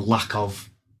your lack of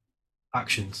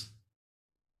actions.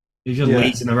 If you're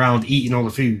lazing around eating all the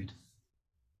food,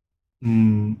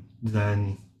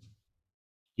 then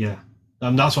yeah,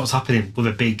 and that's what's happening with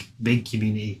a big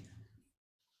community.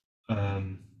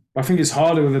 I think it's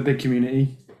harder with a big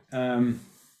community.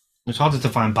 It's harder to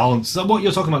find balance. So what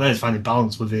you're talking about there is finding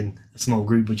balance within a small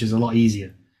group, which is a lot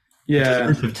easier. Yeah, if there's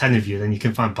a group of 10 of you, then you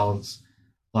can find balance.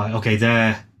 Like, okay,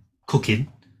 they're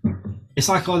cooking. It's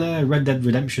like on Red Dead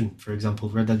Redemption, for example,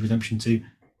 Red Dead Redemption 2.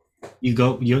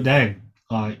 You're there,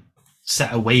 like,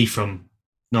 set away from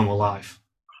normal life.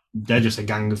 They're just a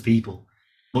gang of people.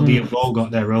 But they've all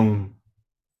got their own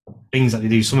things that they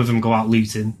do. Some of them go out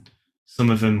looting. Some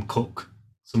of them cook.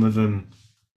 Some of them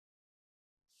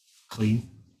clean.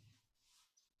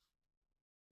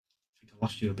 I think I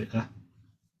lost you a bit there.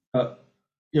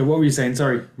 Yeah, what were you saying?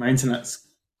 Sorry, my internet's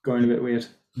going a bit weird.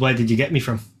 Where did you get me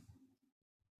from?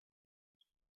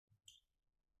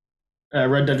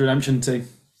 Red Dead Redemption 2.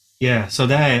 Yeah, so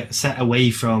they're set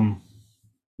away from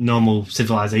normal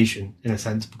civilization in a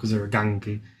sense because they're a gang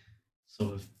who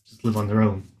sort of just live on their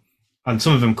own. And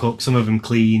some of them cook, some of them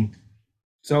clean.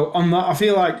 So on that, I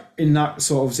feel like in that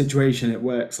sort of situation, it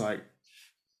works like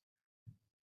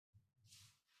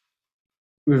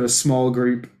with a small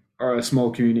group or a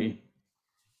small community.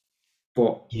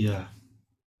 But yeah,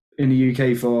 in the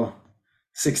UK for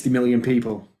 60 million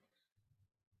people,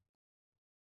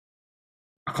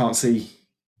 I can't see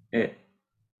it,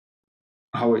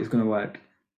 how it's going to work.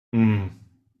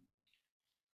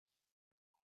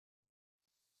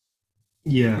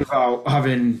 Yeah. Without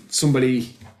having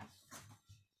somebody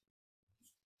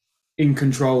in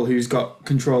control who's got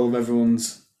control of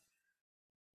everyone's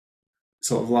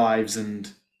sort of lives.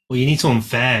 And Well, you need someone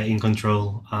fair in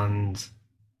control, and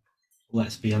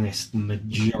let's be honest, the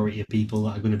majority of people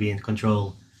that are going to be in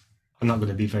control are not going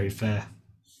to be very fair.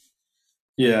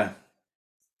 yeah,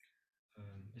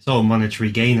 It's all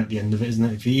monetary gain at the end of it, isn't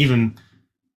it? If you even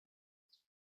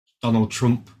Donald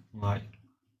Trump, like,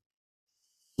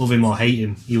 love him or hate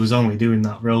him, he was only doing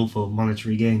that role for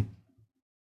monetary gain.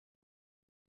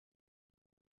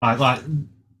 Like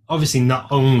obviously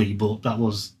not only, but that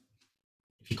was,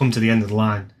 if you come to the end of the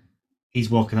line, he's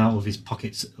walking out with his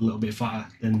pockets a little bit fatter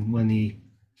than when he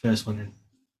first went in.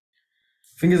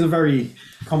 I think it's a very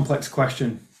complex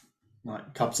question,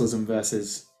 like capitalism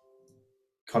versus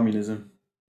communism.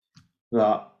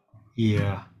 That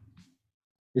Yeah.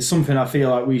 is something I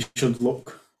feel like we should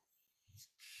look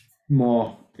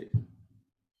more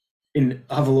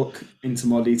have a look into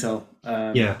more detail.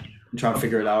 Yeah. And try and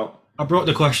figure it out. I brought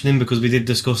the question in because we did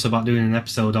discuss about doing an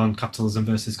episode on capitalism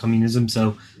versus communism,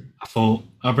 so I thought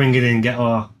I'll bring it in, get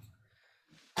our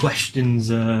questions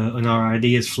and our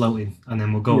ideas floating, and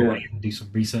then we'll go away and do some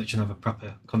research and have a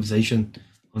proper conversation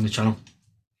on the channel.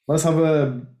 Let's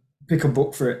pick a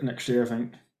book for it next year, I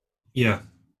think. Yeah.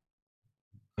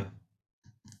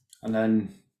 And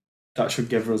then that should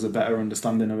give us a better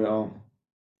understanding of it all.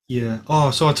 Yeah.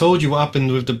 Oh, so I told you what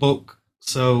happened with the book.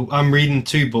 So I'm reading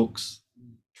 2 books,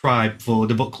 Tribe, for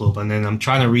the book club, and then I'm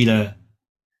trying to read I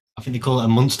think they call it a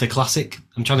monster classic.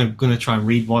 I'm going to try and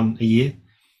read one a year.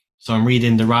 So I'm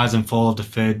reading The Rise and Fall of the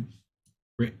Third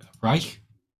Reich.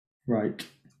 Right.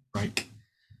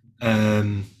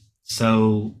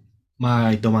 So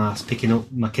my dumbass picking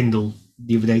up my Kindle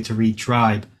the other day to read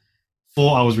Tribe.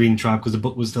 Thought I was reading Tribe because the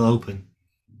book was still open.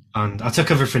 And I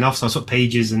took everything off, so I took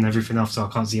pages and everything off, so I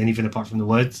can't see anything apart from the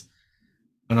words.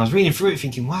 And I was reading through it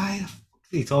thinking, why the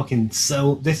fuck are you talking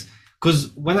so this?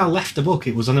 Because when I left the book,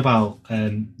 it was on about,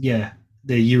 the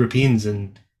Europeans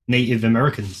and Native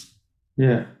Americans.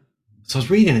 Yeah. So I was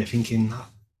reading it thinking,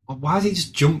 why has he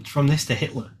just jumped from this to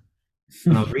Hitler?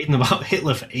 And I was reading about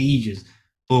Hitler for ages.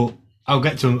 But I'll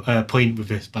get to a point with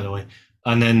this, by the way.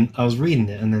 And then I was reading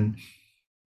it, and then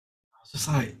I was just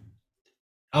like,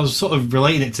 I was sort of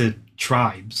relating it to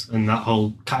tribes and that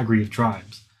whole category of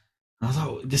tribes. And I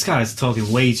thought, this guy's talking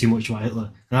way too much about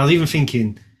Hitler. And I was even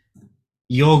thinking,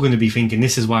 you're going to be thinking,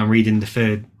 this is why I'm reading The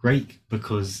Third Reich,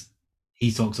 because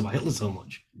he talks about Hitler so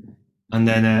much. And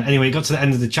then, anyway, it got to the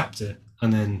end of the chapter,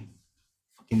 and then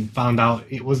fucking found out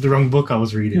it was the wrong book I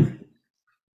was reading.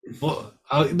 But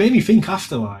it made me think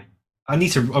after, like, I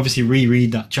need to obviously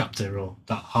reread that chapter, or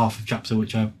that half of chapter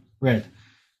which I read,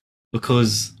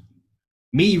 because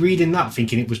me reading that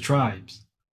thinking it was tribes,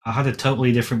 I had a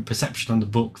totally different perception on the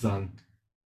book than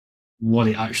what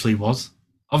it actually was.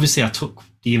 Obviously, I took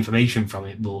the information from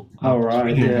it, but I was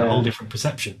reading it in a whole different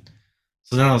perception.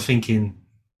 So then I was thinking,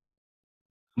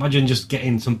 imagine just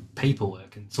getting some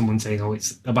paperwork and someone saying, oh,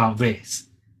 it's about this,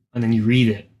 and then you read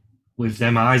it with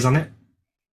them eyes on it.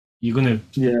 You're going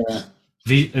to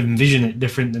envision it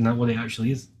different than what it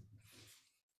actually is.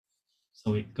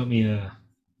 So it got me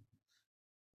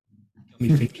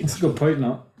thinking. That's a good point,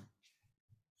 now.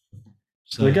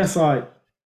 So I guess, like,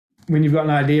 when you've got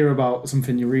an idea about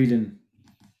something you're reading,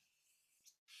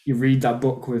 you read that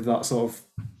book with that sort of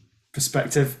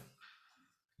perspective.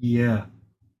 Yeah.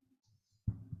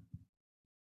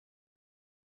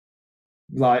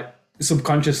 Like,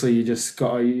 subconsciously, you just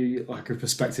got a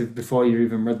perspective before you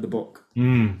even read the book.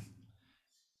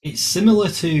 It's similar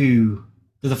to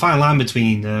there's a fine line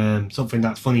between something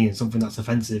that's funny and something that's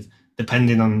offensive,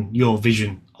 depending on your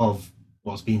vision of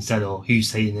what's being said or who's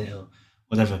saying it or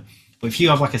whatever. But if you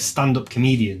have like a stand-up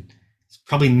comedian, it's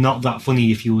probably not that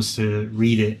funny if you was to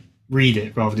read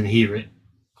it rather than hear it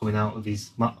coming out of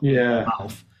his mouth.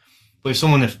 But if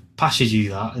someone passes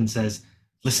you that and says,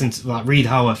 listen to that, read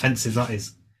how offensive that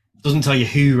is, doesn't tell you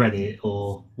who read it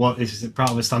or what is it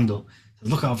part of a stand-up,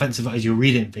 look how offensive that is, you'll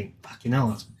read it and think, fucking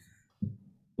hell,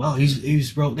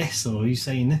 who's wrote this or who's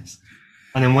saying this?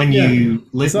 And then when you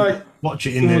watch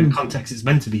it in the context it's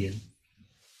meant to be in.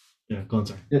 Yeah, go on,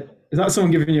 sorry. Is that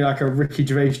someone giving you like a Ricky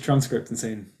Gervais transcript and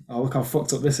saying, oh, look how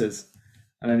fucked up this is?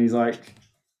 And then he's like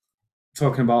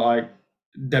talking about like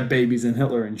dead babies and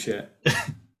Hitler and shit.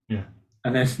 Yeah.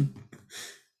 And then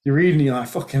you're reading and you're like,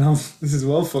 fucking hell, this is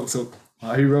well fucked up.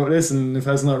 Like, who wrote this? And if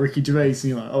that's not Ricky Gervais, and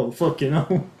you're like, oh, fucking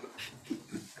hell.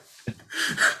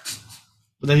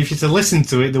 But then if you're to listen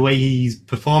to it the way he's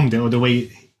performed it or the way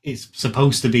it's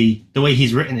supposed to be the way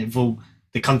he's written it for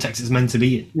the context it's meant to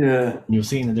be in. Yeah. And you'll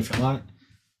see it in a different light.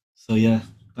 So yeah,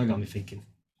 that got me thinking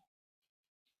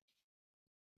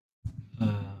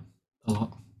a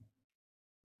lot.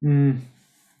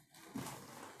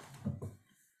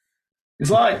 It's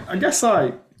like, I guess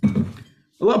like a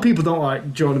lot of people don't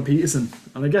like Jordan Peterson,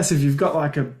 and I guess if you've got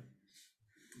like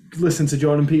listen to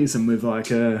Jordan Peterson with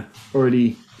like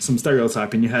already some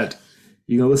stereotype in your head,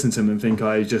 you're gonna listen to him and think,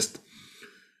 oh, he's just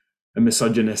a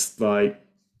misogynist, like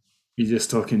he's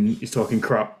talking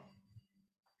crap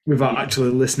without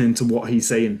actually listening to what he's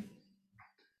saying.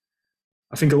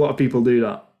 I think a lot of people do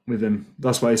that with him.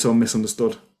 That's why he's so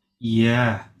misunderstood.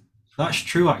 Yeah, that's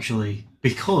true actually,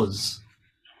 because,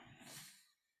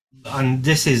 and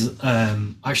this is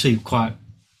actually quite,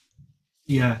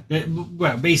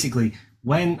 well, basically,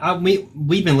 when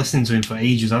we've been listening to him for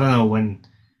ages. I don't know when.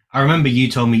 I remember you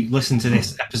told me listen to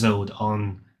this episode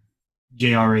on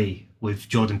JRE with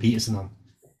Jordan Peterson on.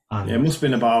 And Yeah, it must have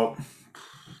been about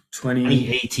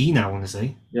 2018, I want to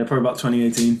say. Yeah, probably about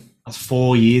 2018. That's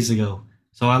 4 years ago.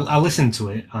 So I listened to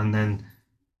it, and then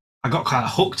I got kind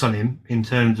of hooked on him in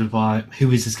terms of like,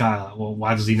 who is this guy? Like, well,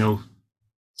 why does he know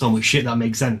so much shit that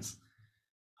makes sense?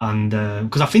 And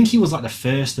because I think he was like the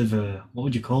first of what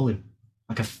would you call him?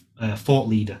 Like a thought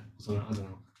leader. I don't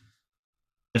know.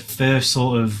 The first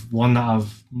sort of one that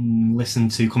I've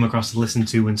come across, listened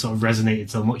to, and sort of resonated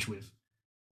so much with.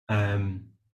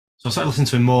 So I started listening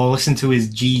to him more, listened to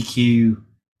his GQ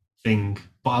thing,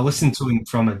 but I listened to him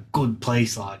from a good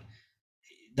place. Like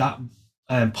that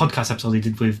podcast episode he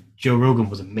did with Joe Rogan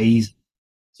was amazing.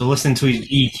 So listening to his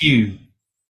GQ,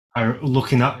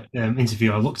 looking at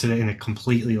interview, I looked at it in a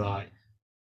completely like,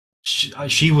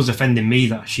 she was offending me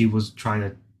that she was trying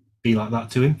to be like that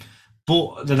to him.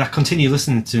 But then I continued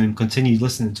listening to him,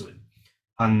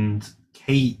 and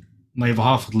Kate, my other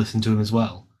half, would listen to him as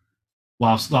well.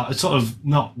 Whilst, like, sort of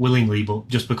not willingly, but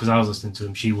just because I was listening to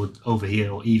him, she would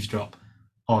overhear or eavesdrop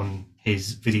on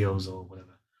his videos or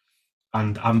whatever.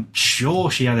 And I'm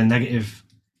sure she had a negative.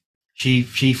 She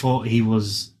thought he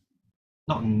was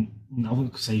not. I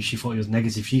wouldn't say she thought he was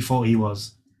negative. She thought he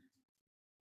was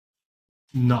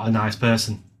not a nice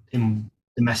person in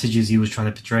the messages he was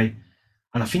trying to portray.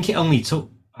 And I think it only took.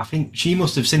 I think she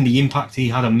must have seen the impact he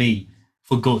had on me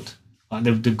for good, like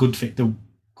the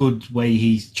good way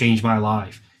he's changed my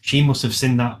life. She must have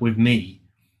seen that with me,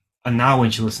 and now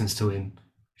when she listens to him,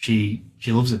 she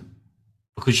loves him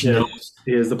because she knows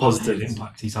he has the positive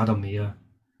impact he's had on me. Yeah.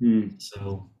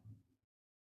 So,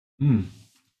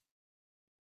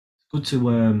 good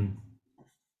to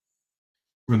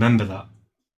remember that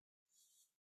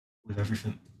with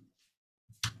everything.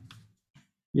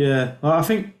 Yeah, well, I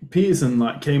think Peterson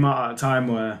like came out at a time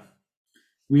where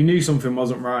we knew something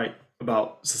wasn't right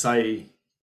about society,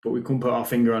 but we couldn't put our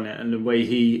finger on it. And the way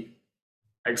he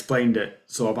explained it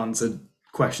sort of answered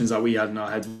questions that we had in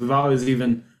our heads without us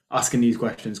even asking these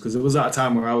questions, because it was at a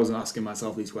time where I wasn't asking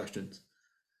myself these questions.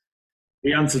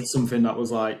 He answered something that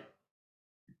was like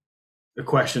a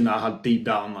question that I had deep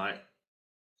down, like,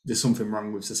 there's something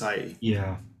wrong with society.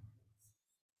 Yeah.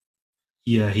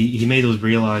 Yeah, he made us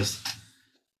realise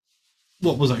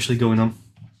what was actually going on.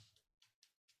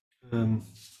 Yeah.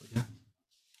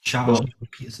 Shout out to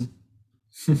Peterson.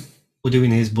 We're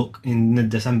doing his book in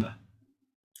December.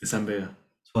 December, yeah.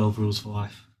 12 Rules for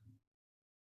Life.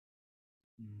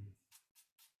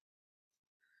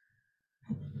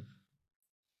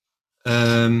 Do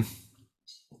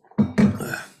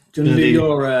you want to do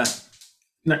your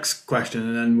next question,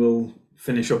 and then we'll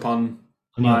finish up on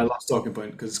my last talking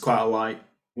point, because it's quite a light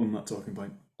one, that talking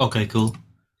point. Okay, cool.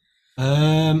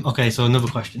 Okay, so another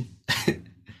question.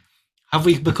 Have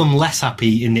we become less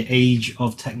happy in the age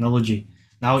of technology?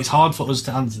 Now, it's hard for us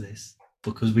to answer this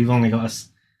because we've only got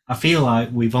I feel like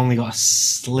we've only got a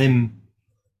slim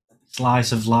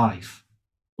slice of life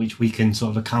which we can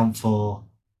sort of account for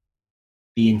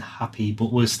being happy,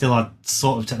 but we're still at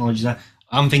sort of technology there.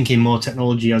 I'm thinking more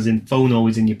technology as in phone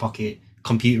always in your pocket,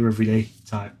 computer every day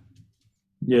type.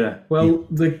 Yeah, well,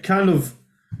 the kind of,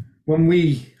 when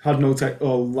we had no tech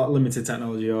or limited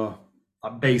technology or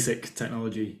like basic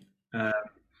technology,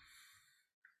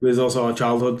 was also our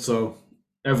childhood. So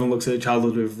everyone looks at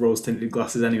childhood with rose-tinted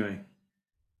glasses anyway.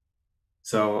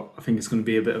 So I think it's going to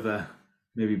be a bit of a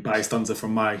maybe biased answer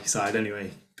from my side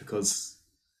anyway,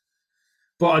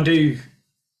 but I do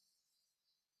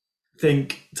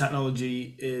think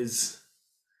technology is,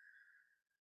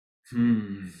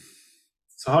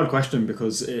 it's a hard question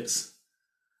because it's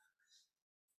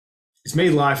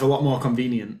made life a lot more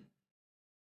convenient,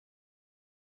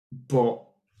 but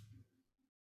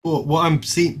But what I'm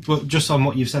seeing, but just on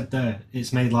what you've said there,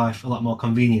 it's made life a lot more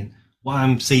convenient. What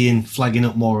I'm seeing flagging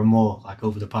up more and more, like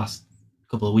over the past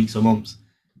couple of weeks or months,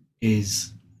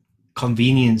 is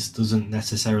convenience doesn't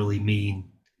necessarily mean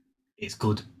it's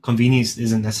good. Convenience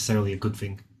isn't necessarily a good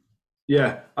thing.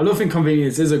 Yeah, I don't think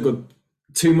convenience is a good.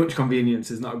 Too much convenience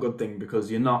is not a good thing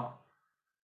because you're not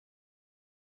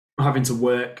having to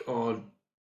work, or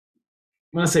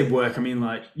when I say work, I mean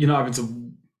like you're not having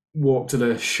to walk to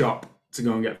the shop to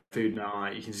go and get food now.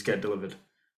 Like you can just get it delivered.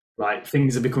 Like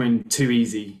things are becoming too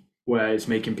easy, where it's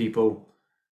making people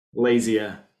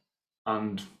lazier,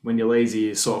 and when you're lazy,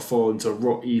 you sort of fall into a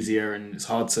rut easier, and it's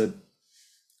hard to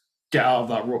get out of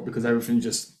that rut because everything's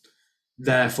just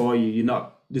there for you. You're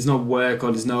not. There's no work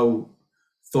or there's no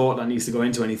thought that needs to go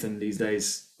into anything these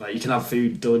days. Like you can have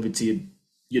food delivered to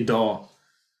your door.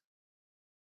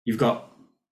 You've got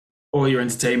all your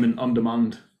entertainment on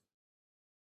demand.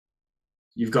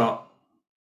 You've got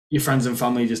your friends and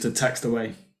family just a text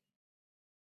away.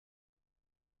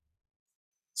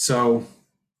 So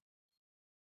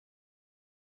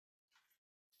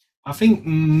I think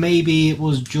maybe it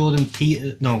was Jordan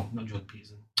Peter. No, not Jordan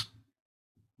Peterson.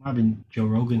 Might have been Joe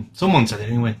Rogan. Someone said it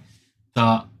anyway.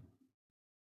 That,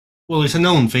 well, it's a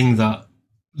known thing that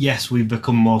yes, we've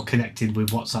become more connected with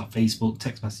WhatsApp, Facebook,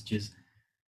 text messages,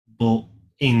 but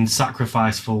in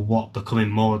sacrifice for what, becoming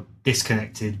more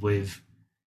disconnected with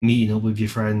meeting up with your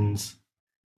friends,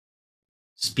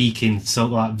 speaking, so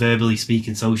like verbally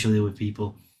speaking socially with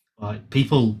people. Like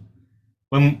people,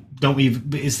 when don't we?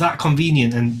 It's that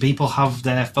convenient, and people have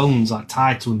their phones like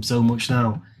tied to them so much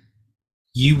now.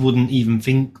 You wouldn't even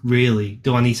think, really,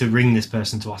 do I need to ring this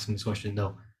person to ask them this question?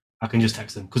 No, I can just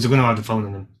text them because they're going to have the phone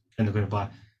on them and they're going to reply.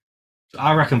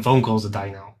 I reckon phone calls are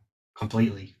dying out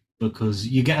completely because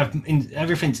you get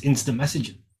everything's instant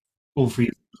messaging all through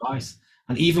your device.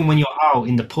 And even when you're out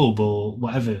in the pub or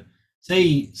whatever,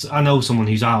 say I know someone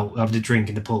who's out having a drink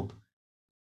in the pub,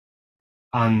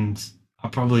 and I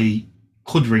probably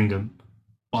could ring them,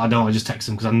 but I don't. I just text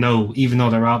them because I know, even though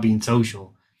they're out being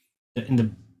social, in the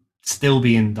still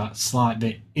being that slight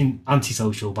bit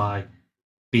antisocial by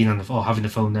being on the phone, or having the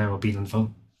phone there, or being on the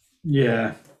phone.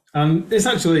 yeah, and it's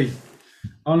actually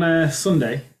on a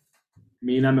Sunday.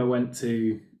 Me and Emma went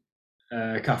to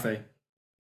a cafe,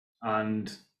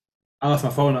 and I left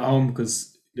my phone at home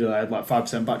because I had like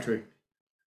 5% battery.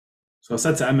 So I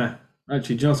said to Emma,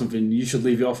 "Actually, do you know something? You should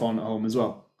leave your phone at home as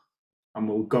well, and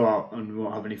we'll go out and we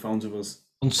won't have any phones with us."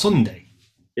 On Sunday,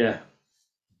 Yeah,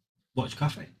 watch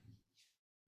cafe.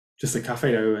 just a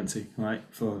cafe that we went to,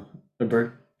 like for a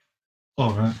brew.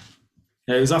 Oh right.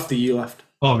 Yeah, it was after you left.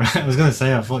 Oh right. I was going to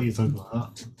say I thought you were talking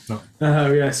about that.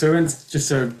 No. Yeah, so we went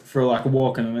just for like a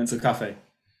walk, and I went to a cafe.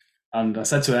 And I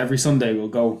said to her, every Sunday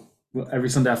every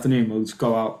Sunday afternoon we'll just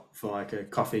go out for like a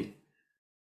coffee,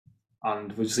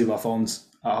 and we'll just leave our phones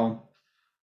at home.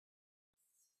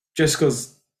 Just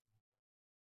because,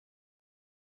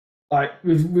 like,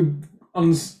 we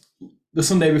on the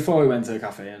Sunday before we went to a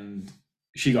cafe, and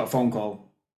she got a phone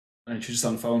call, and she was just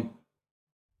on the phone.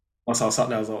 Whilst I was sat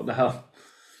there, I was like, what the hell?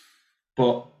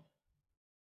 But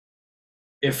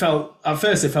at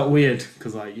first it felt weird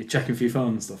because like you're checking for your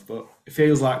phone and stuff, but it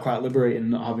feels like quite liberating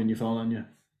not having your phone on you.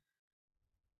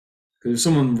 Because if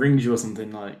someone rings you or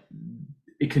something, like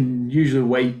it can usually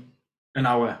wait an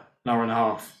hour and a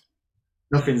half.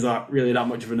 Nothing's like really that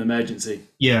much of an emergency.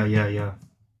 Yeah,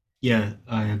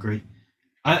 I agree.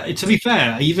 To be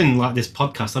fair, even like this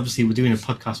podcast, obviously we're doing a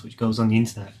podcast which goes on the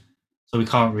internet, so we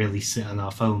can't really sit on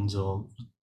our phones or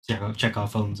check our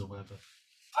phones or whatever.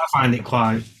 I find it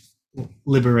quite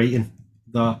liberating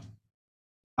that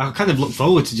I kind of look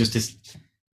forward to just this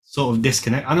sort of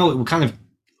disconnect. I know we're kind of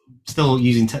still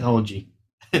using technology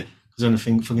because I'm a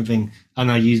fucking thing,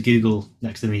 and I use Google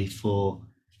next to me for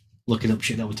looking up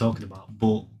shit that we're talking about,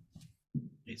 but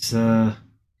it's I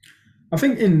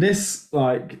think in this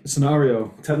like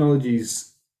scenario,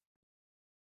 technology's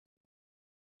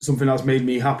something that's made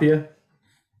me happier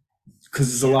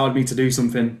because it's allowed me to do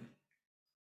something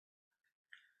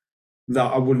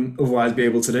that I wouldn't otherwise be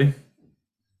able to do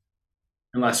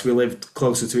unless we lived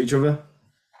closer to each other.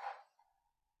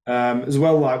 As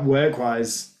well, like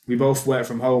work-wise, we both work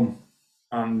from home,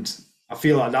 and I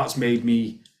feel like that's made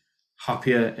me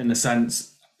happier in the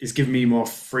sense it's given me more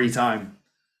free time.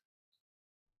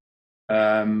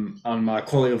 And my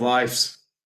quality of life's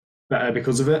better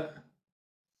because of it.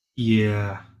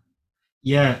 yeah,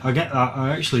 I get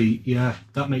that.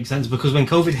 That makes sense because when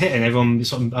COVID hit and everyone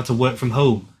sort of had to work from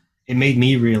home, it made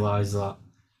me realize that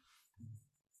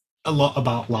a lot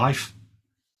about life.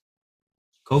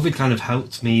 COVID kind of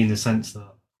helped me in the sense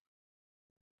that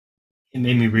it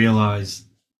made me realize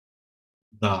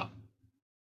that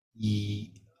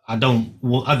I don't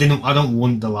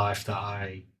want the life that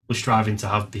I was striving to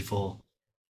have before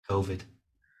COVID, which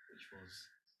was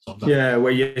sort of that. Yeah,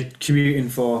 where you're commuting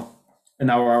for an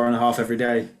hour and a half every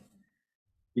day.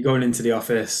 You're going into the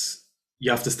office, you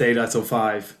have to stay there till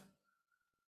 5.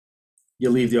 You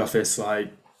leave the office,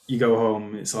 like, you go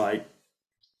home, it's like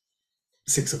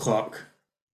 6 o'clock.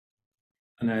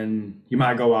 And then you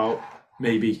might go out,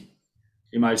 maybe.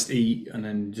 You might just eat and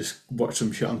then just watch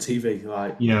some shit on TV.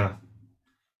 Like, Yeah.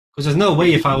 Because there's no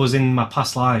way if I was in my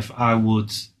past life,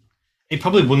 it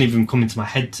probably wouldn't even come into my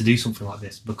head to do something like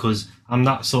this, because I'm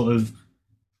that sort of,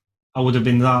 I would have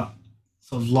been that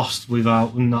sort of lost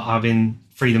without not having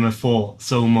freedom of thought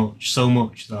so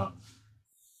much that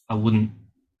I wouldn't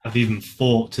have even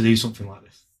thought to do something like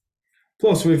this.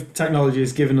 plus, with technology,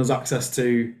 it's given us access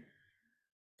to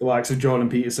the likes of Jordan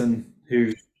Peterson,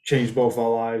 who changed both our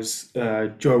lives,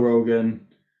 Joe Rogan.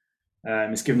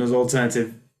 It's given us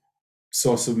alternative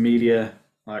source of media,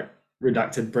 like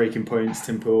Redacted, Breaking Points,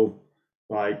 Tim Pool,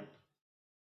 like,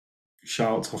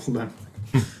 shout out to all of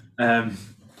them.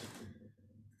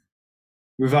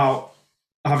 Without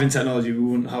having technology, we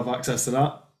wouldn't have access to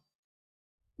that.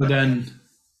 But then,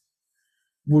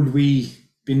 would we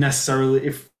be necessarily,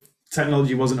 if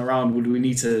technology wasn't around, do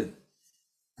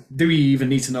we even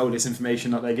need to know this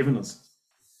information that they're giving us?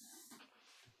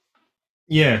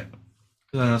 Yeah.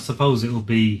 I suppose it will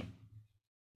be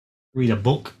read a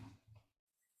book.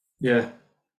 Yeah.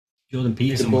 Jordan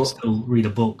Peterson would still read a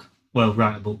book. Well,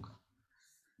 write a book.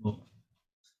 But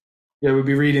Yeah, we'd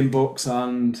be reading books,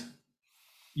 and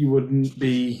you wouldn't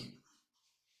be,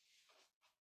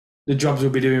 the jobs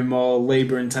would be doing more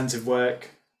labor intensive work,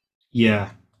 yeah.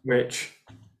 which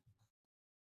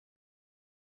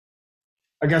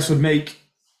I guess would make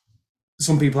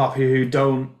some people happy who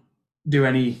don't do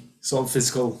any sort of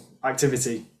physical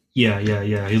activity. Yeah.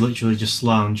 You literally just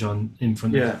lounge on in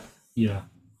front Yeah. of. Yeah.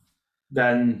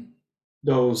 Then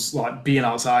those, like, being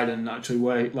outside and actually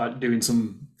work, like doing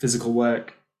some physical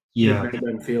work, Yeah. would make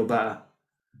them feel better.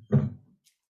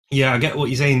 Yeah, I get what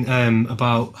you're saying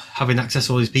about having access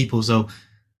to all these people. So,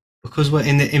 because we're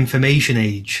in the information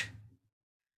age,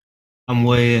 and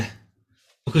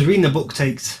because reading a book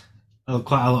takes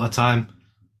quite a lot of time,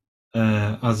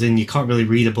 as in you can't really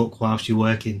read a book whilst you're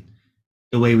working,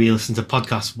 the way we listen to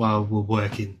podcasts while we're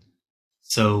working.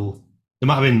 So there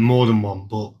might have been more than one,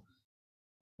 but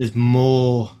there's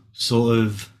more sort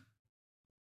of,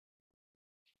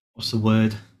 what's the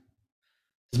word?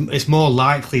 It's more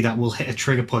likely that we'll hit a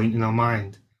trigger point in our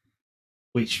mind,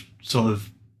 which sort of,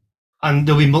 and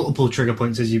there'll be multiple trigger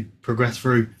points as you progress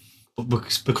through, but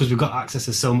because we've got access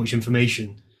to so much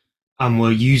information, and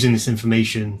we're using this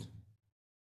information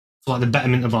for, like, the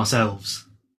betterment of ourselves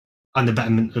and the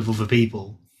betterment of other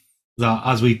people, that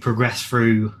as we progress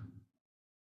through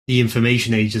the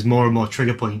information age, there's more and more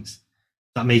trigger points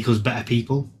that make us better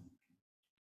people,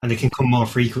 and they can come more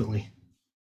frequently.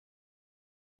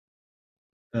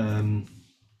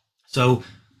 So,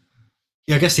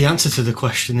 yeah, I guess the answer to the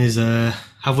question is,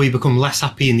 have we become less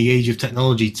happy in the age of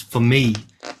technology? For me,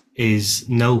 is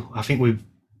no. I think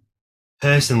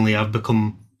I've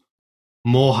become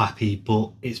more happy,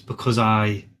 but it's because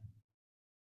I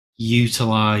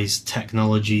utilize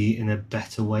technology in a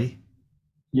better way.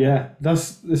 Yeah,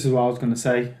 this is what I was going to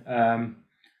say. I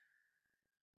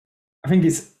think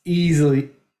it's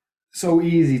so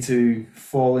easy to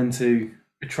fall into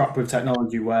a trap with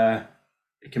technology where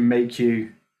it can make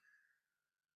you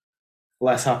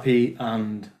less happy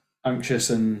and anxious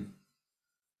and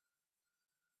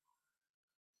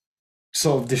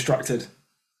sort of distracted.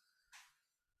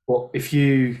 But if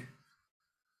you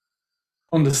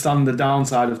understand the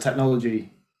downside of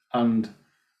technology and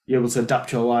you're able to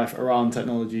adapt your life around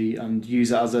technology and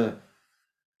use it as a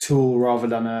tool rather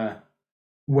than a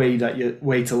way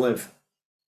to live,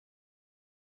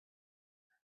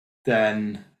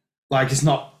 then, like, it's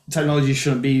not, technology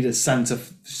shouldn't be the center.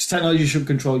 Technology should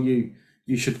control you.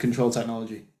 You should control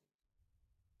technology.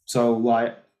 So,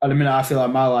 like, at the minute, I feel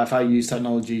like my life, I use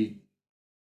technology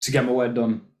to get my work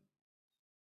done,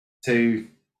 to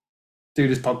do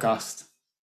this podcast.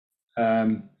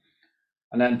 And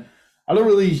then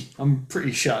I'm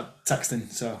pretty shit at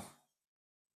texting, so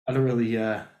I don't really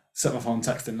set my phone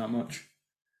texting that much.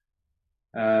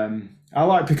 I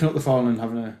like picking up the phone and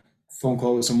having a phone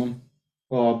call with someone,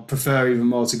 or I prefer even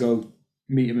more to go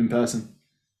meet them in person.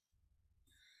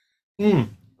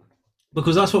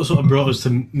 Because that's what sort of brought us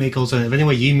to make alternative.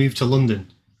 Anyway, you moved to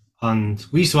London, and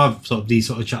we used to have sort of these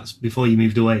sort of chats before you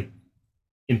moved away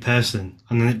in person,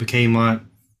 and then it became like,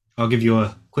 I'll give you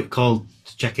a quick call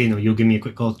to check in, or you'll give me a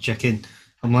quick call to check in,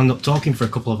 and we'll end up talking for a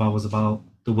couple of hours about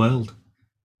the world.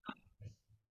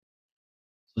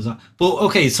 But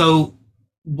okay, so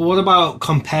what about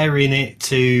comparing it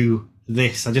to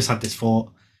this? I just had this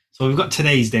thought. So we've got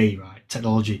today's day, right?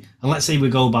 Technology. And let's say we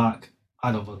go back,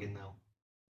 I don't fucking know.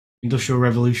 Industrial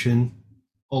Revolution,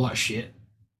 all that shit.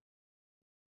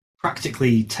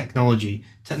 Practically technology.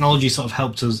 Technology sort of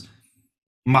helped us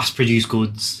mass produce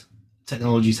goods.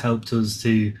 Technology's helped us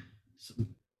to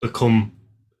become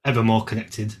ever more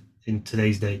connected in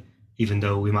today's day, even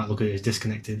though we might look at it as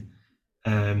disconnected.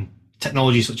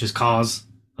 Technology such as cars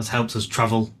has helped us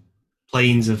travel.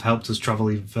 Planes have helped us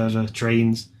travel even further.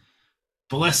 Trains.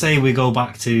 But let's say we go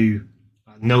back to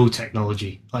no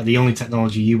technology. Like the only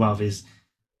technology you have is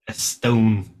a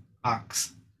stone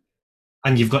axe.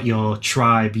 And you've got your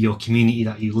tribe, your community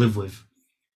that you live with.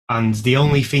 And the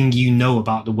only thing you know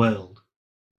about the world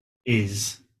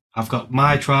is I've got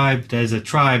my tribe. There's a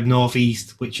tribe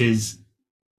northeast, which is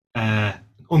an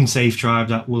unsafe tribe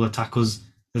that will attack us.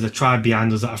 There's a tribe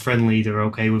behind us that are friendly. They're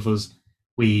okay with us.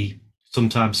 We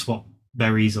sometimes swap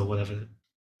berries or whatever.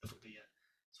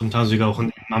 Sometimes we go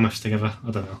hunting mammoths together.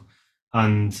 I don't know.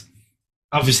 And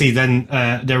obviously, then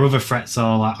there are other threats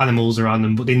or like animals around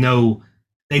them, but they know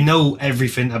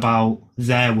everything about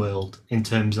their world in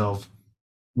terms of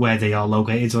where they are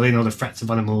located. So they know the threats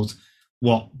of animals,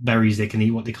 what berries they can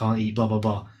eat, what they can't eat, blah blah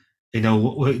blah. They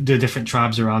know the different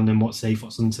tribes around them, what's safe,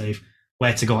 what's unsafe,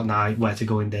 where to go at night, where to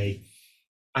go in day.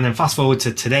 And then fast forward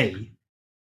to today,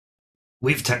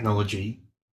 with technology,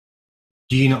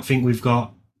 do you not think we've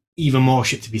got even more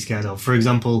shit to be scared of? For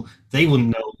example, they wouldn't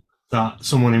know that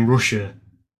someone in Russia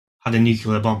had a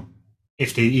nuclear bomb,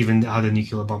 if they even had a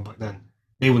nuclear bomb back then.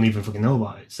 They wouldn't even fucking know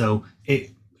about it. So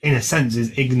it, in a sense,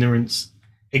 is ignorance.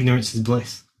 Ignorance is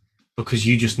bliss, because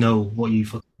you just know what you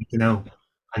fucking need to know,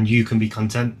 and you can be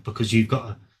content because you've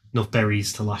got enough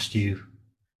berries to last you.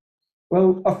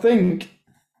 Well, I think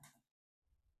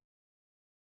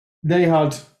they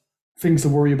had things to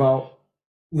worry about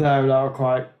there that are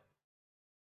quite,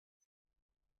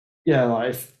 like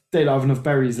if they don't have enough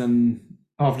berries, then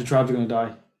half the tribes are going to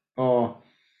die. Or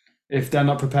if they're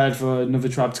not prepared for another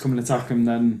tribe to come and attack them,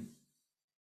 then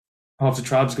half the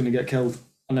tribe's going to get killed,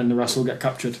 and then the rest will get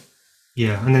captured.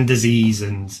 Yeah, and then disease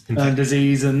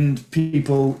and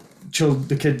people,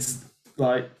 the kids,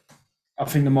 like, I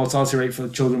think the mortality rate for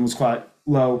the children was quite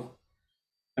low.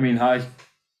 I mean, high,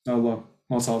 no low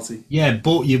mortality. Yeah,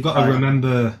 but you've got to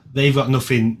remember, they've got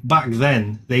nothing. Back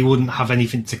then, they wouldn't have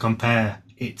anything to compare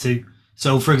it to.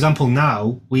 So, for example,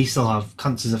 now, we still have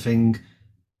cancer's a thing,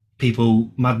 people,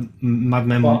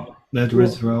 madmen,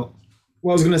 murderers throughout.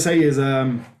 What I was going to say is,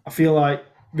 I feel like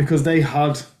because they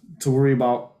had to worry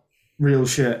about real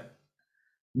shit,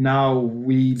 now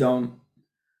we don't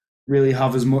really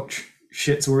have as much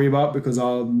shit to worry about because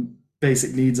our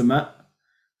basic needs are met.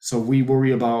 So we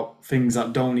worry about things that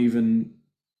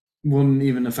wouldn't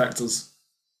even affect us.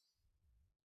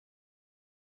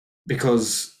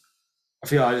 Because I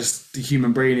feel like just the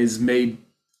human brain is made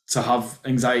to have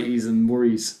anxieties and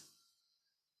worries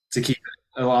to keep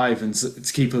it alive and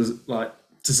to keep us, like,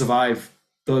 to survive.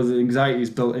 Those anxieties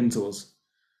built into us.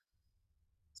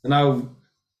 So now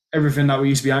everything that we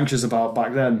used to be anxious about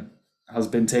back then has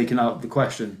been taken out of the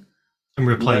question and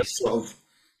replaced. Sort of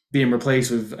being replaced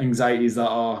with anxieties that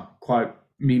are quite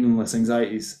meaningless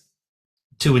anxieties.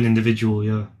 To an individual,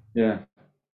 yeah. Yeah.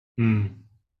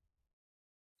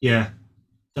 Yeah,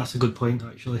 that's a good point,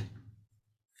 actually.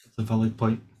 That's a valid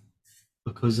point.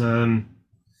 Because I'd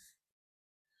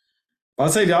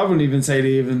say I wouldn't even say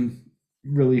they even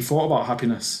really thought about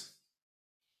happiness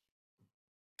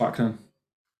back then.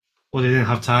 Well, they didn't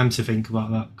have time to think about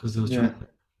that because they were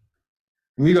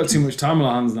We got too much time on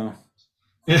our hands now.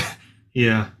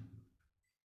 Yeah.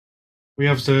 We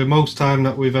have the most time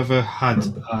that we've ever had,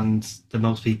 and the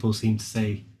most people seem to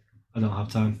say, I don't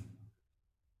have time.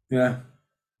 Yeah.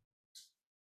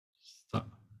 Stop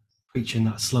preaching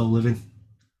that slow living.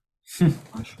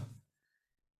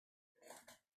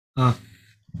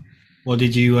 What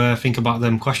did you think about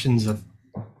them questions then?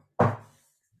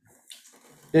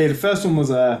 Yeah, the first one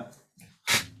was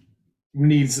we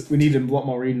need a lot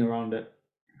more reading around it.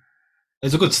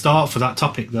 It's a good start for that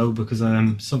topic though, because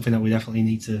something that we definitely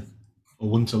need to or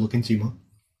want to look into more.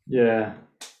 Yeah.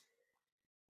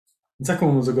 The second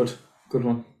one was a good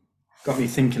one. Got me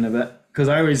thinking a bit because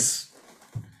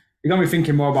it got me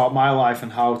thinking more about my life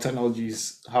and how I don't know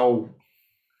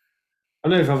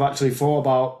if I've actually thought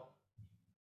about.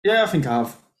 Yeah, I think I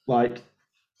have. Like,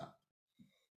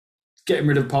 getting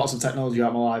rid of parts of technology out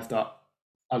of my life that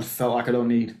I felt like I don't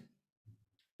need.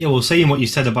 Yeah, well, saying what you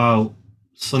said about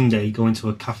Sunday going to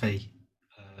a cafe,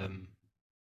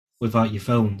 without your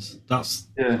phones.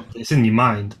 Yeah. It's in your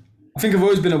mind. I think I've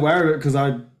always been aware of it because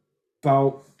I,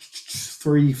 about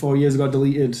 3-4 years ago,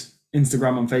 deleted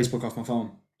Instagram and Facebook off my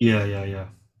phone. Yeah.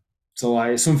 So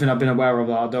like, it's something I've been aware of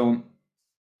that I don't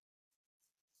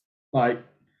like.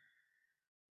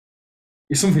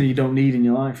 It's something you don't need in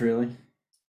your life, really.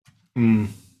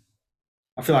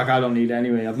 I feel like I don't need it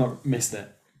anyway. I've not missed it.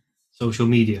 Social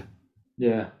media.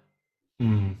 Yeah.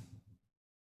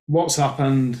 WhatsApp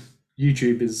and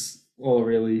YouTube is all I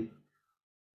really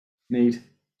need.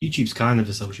 YouTube's kind of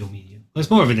a social media. It's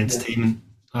more of an entertainment.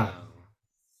 I don't know.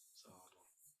 It's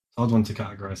a hard one to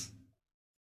categorize.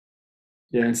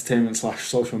 Yeah, entertainment /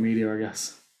 social media, I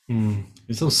guess.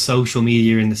 It's all social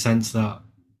media in the sense that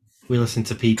we listen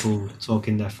to people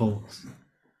talking their thoughts.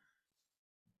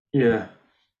 Yeah.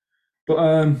 But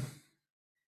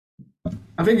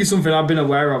I think it's something I've been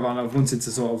aware of and I've wanted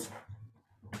to sort of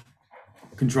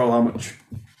control how much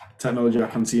technology I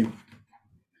consume.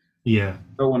 Yeah.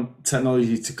 I don't want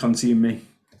technology to consume me.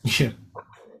 Yeah.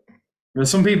 There's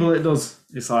some people it does.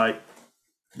 It's like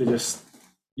you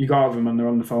go out with them and they're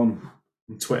on the phone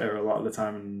and Twitter a lot of the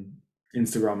time and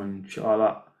Instagram and shit like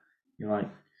that.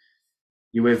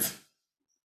 You're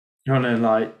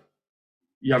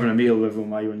having a meal with them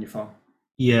while you're on your phone.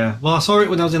 Yeah. Well, I saw it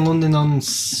when I was in London on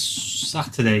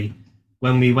Saturday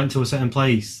when we went to a certain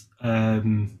place.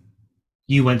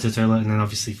 You went to the toilet and then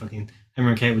obviously fucking Emma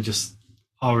and Kate were just,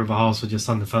 our other halves were just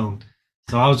on the phone.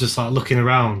 So I was just like looking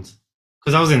around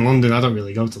because I was in London. I don't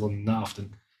really go to London that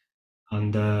often.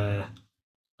 And I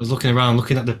was looking around,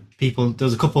 looking at the people. There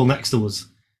was a couple next to us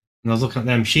and I was looking at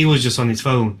them. She was just on his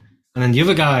phone. And then the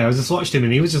other guy, I just watched him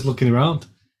and he was just looking around.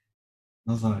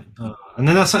 I was like, oh. And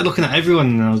then I started looking at everyone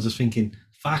and I was just thinking,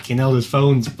 fucking hell, there's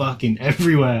phones fucking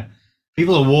everywhere.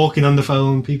 People are walking on the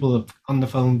phone. People are on the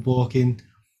phone walking.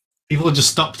 People are just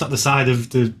stopped at the side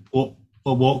of the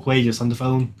walkway just on the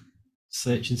phone,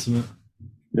 searching something.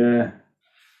 Yeah.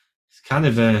 It's kind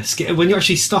of when you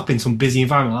actually stop in some busy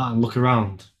environment like that and look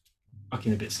around,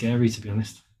 fucking a bit scary, to be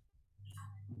honest.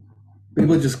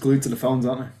 People are just glued to the phones,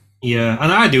 aren't they? Yeah,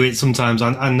 and I do it sometimes.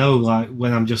 I know, like,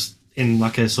 when I'm just in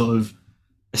like a sort of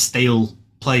a stale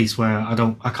place where I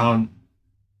can't,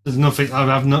 there's nothing, I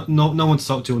have no one to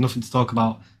talk to or nothing to talk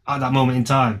about at that moment in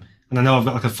time. And I know I've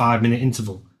got like a 5-minute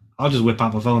interval. I'll just whip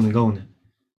out my phone and go on it.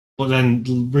 But then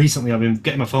recently I've been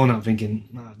getting my phone out thinking,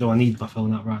 do I need my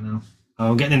phone out right now?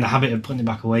 I'm getting in the habit of putting it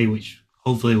back away, which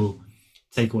hopefully will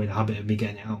take away the habit of me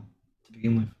getting it out to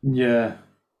begin with. Yeah.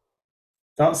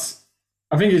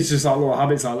 I think it's just like little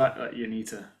habits like that you need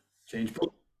to change. But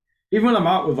even when I'm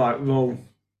out with all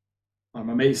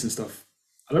my mates and stuff,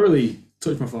 I don't really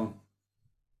touch my phone.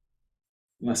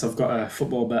 Unless I've got a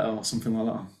football bet or something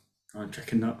like that. I'm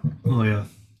checking that. Oh yeah.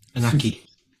 An Aki.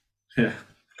 Yeah.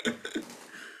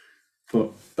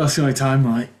 But that's the only time,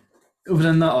 like, other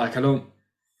than that, like, I don't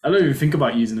even think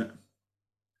about using it.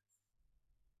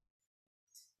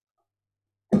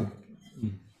 Do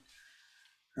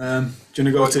you want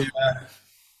to go to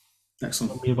next one?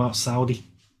 Tell me about Saudi.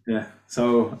 Yeah.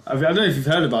 So I don't know if you've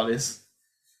heard about this.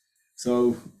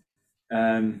 So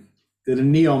there are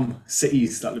neon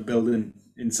cities that they're building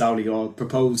in Saudi or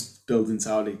proposed build in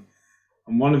Saudi,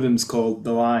 and one of them's called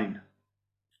The Line.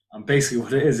 And basically,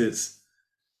 what it is, it's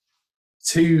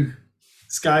 2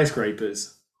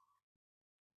 skyscrapers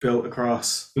built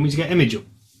across. You want me to get image up?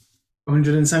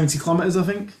 170 kilometers, I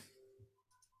think.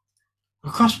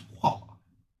 Across what?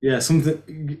 Yeah, something.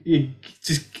 Get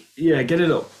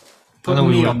it up. Put I know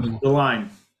neon The Line,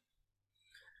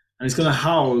 and it's going to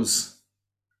house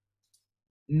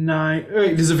 9.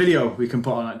 Wait, there's a video we can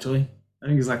put on actually. I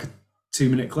think it's like a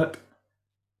 2-minute clip.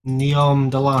 Neon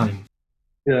the Line.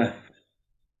 Yeah.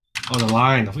 Oh, the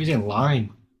Line. I thought you were saying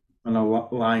Line. I know,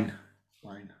 Line.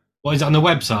 What is it on the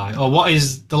website? Or what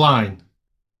is the Line?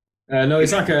 No,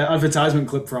 it's like an advertisement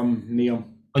clip from Neon.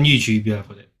 On YouTube, yeah, I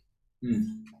put it.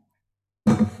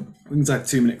 I think it's like a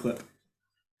 2-minute clip.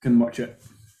 You can watch it.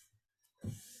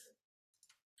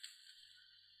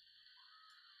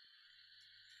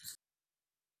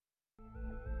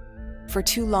 For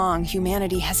too long,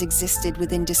 humanity has existed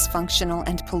within dysfunctional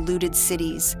and polluted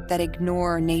cities that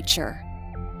ignore nature.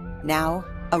 Now,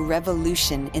 a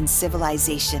revolution in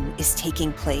civilization is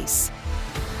taking place.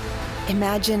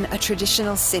 Imagine a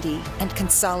traditional city and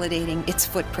consolidating its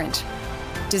footprint,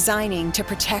 designing to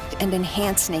protect and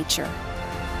enhance nature.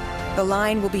 The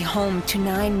Line will be home to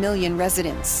 9 million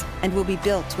residents and will be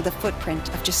built with a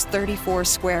footprint of just 34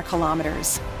 square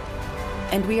kilometers.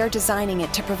 And we are designing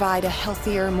it to provide a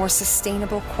healthier, more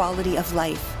sustainable quality of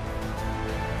life.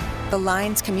 The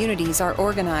Line's communities are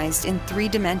organized in 3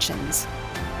 dimensions: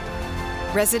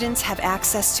 Residents have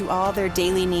access to all their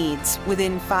daily needs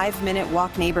within 5-minute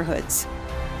walk neighborhoods.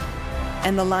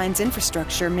 And the line's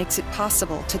infrastructure makes it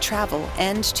possible to travel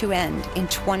end to end in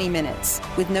 20 minutes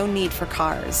with no need for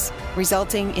cars,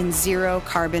 resulting in 0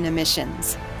 carbon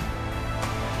emissions.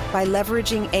 By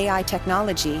leveraging AI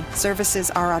technology,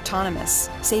 services are autonomous,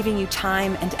 saving you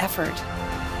time and effort.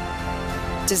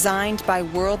 Designed by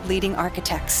world-leading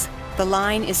architects, the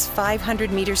line is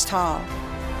 500 meters tall,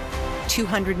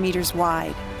 200 meters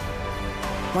wide,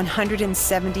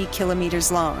 170 kilometers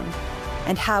long,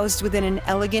 and housed within an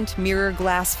elegant mirror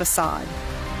glass facade.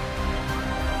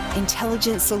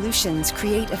 Intelligent solutions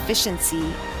create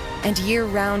efficiency and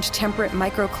year-round temperate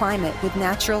microclimate with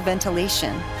natural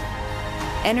ventilation.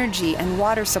 Energy and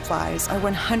water supplies are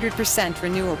 100%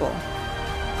 renewable.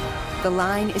 The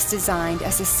line is designed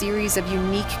as a series of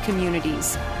unique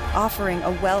communities, offering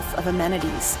a wealth of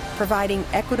amenities, providing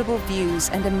equitable views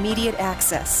and immediate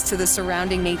access to the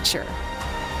surrounding nature.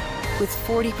 With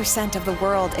 40% of the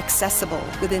world accessible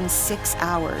within 6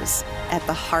 hours, at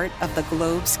the heart of the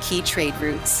globe's key trade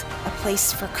routes, a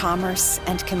place for commerce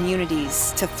and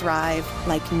communities to thrive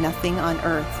like nothing on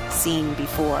Earth seen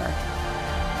before.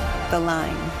 The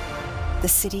Line, the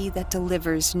city that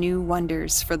delivers new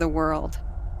wonders for the world.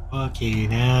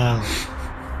 Fucking hell.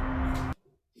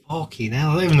 Fucking hell,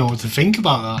 I don't even know what to think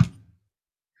about that.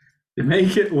 They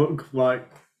make it look like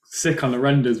sick on the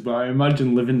renders, but I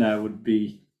imagine living there would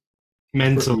be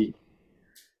Mental. pretty-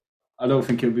 I don't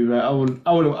think it would be there. I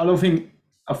don't think.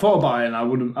 I thought about it, and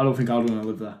I don't think I would want to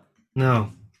live there.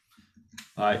 No.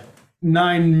 Like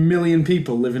 9 million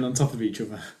people living on top of each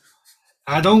other.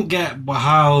 I don't get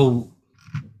how.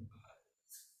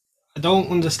 I don't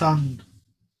understand.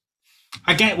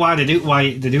 I get why they're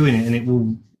doing it, and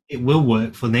it will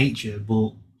work for nature.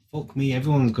 But fuck me,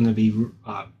 everyone's gonna be.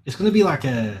 It's gonna be like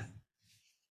a.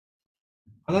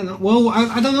 I don't know. Well,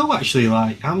 I don't know actually.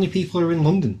 Like, how many people are in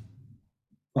London?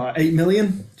 Like 8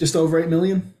 million, just over 8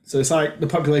 million. So it's like the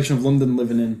population of London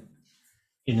living in.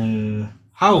 In a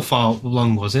how far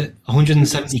long was it?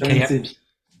 170 km. 70.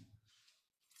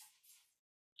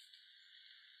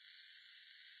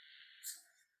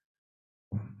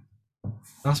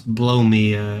 That's blown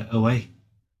me away.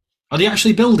 Are they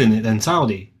actually building it then,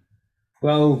 Saudi?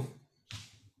 Well,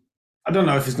 I don't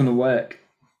know if it's going to work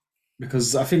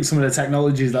because I think some of the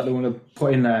technologies that they want to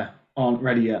put in there aren't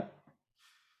ready yet.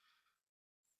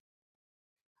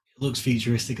 It looks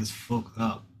futuristic as fuck.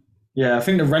 That. Yeah, I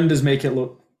think the renders make it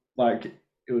look like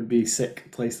it would be a sick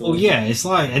place to live. Oh yeah, it's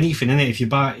like anything, isn't it? If you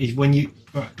buy,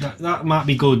 that might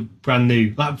be good, brand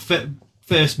new. Like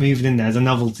first moving in there is a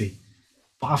novelty,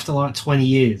 but after like 20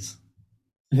 years,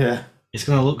 Yeah. it's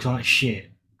gonna look like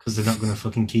shit because they're not gonna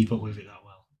fucking keep up with it that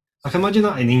well. Like imagine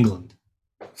that in England,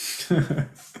 they're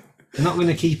not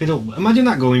gonna keep it up. Imagine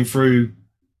that going through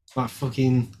like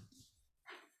fucking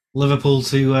Liverpool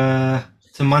to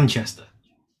Manchester.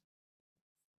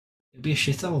 It'd be a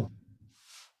shithole.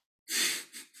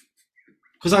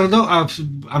 Because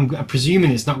I'm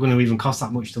presuming it's not going to even cost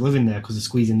that much to live in there because they're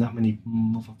squeezing that many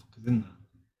motherfuckers in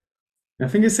there. I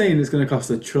think it's saying it's going to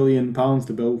cost £1 trillion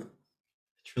to build. £1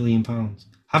 trillion.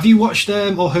 Have you watched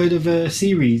or heard of a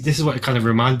series? This is what it kind of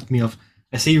reminded me of.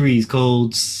 A series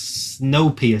called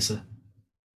Snowpiercer.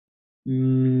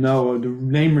 No, the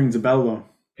name rings a bell though.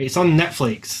 It's on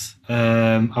Netflix.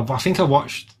 I think I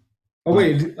watched. Oh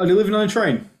wait, are they living on a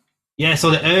train? Yeah, so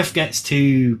the Earth gets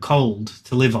too cold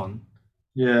to live on.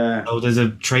 Yeah. So there's a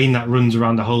train that runs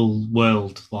around the whole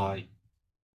world like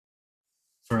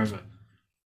forever.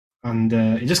 And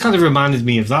it just kind of reminded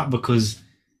me of that because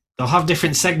they'll have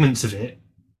different segments of it.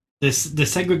 The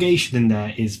segregation in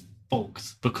there is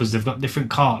fucked because they've got different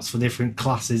carts for different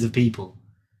classes of people,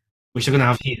 which they're going to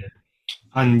have here.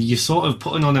 And you're sort of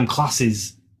putting on them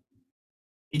classes.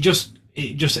 It's just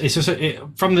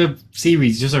from the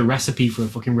series, just a recipe for a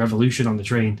fucking revolution on the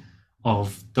train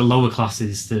of the lower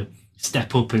classes to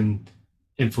step up and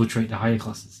infiltrate the higher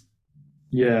classes.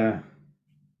 Yeah.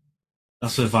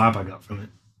 That's the vibe I got from it.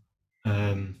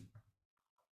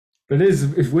 But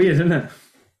it's weird, isn't it?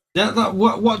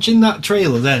 Watching that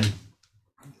trailer then,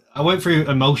 I went through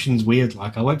emotions weird.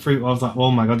 Like I was like,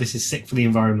 oh my god, this is sick for the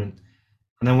environment.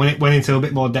 And then when it went into a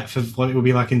bit more depth of what it would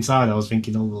be like inside, I was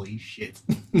thinking, holy shit.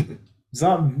 It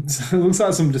looks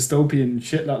like some dystopian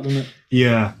shit, that, doesn't it?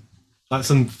 Yeah. Like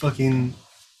some fucking...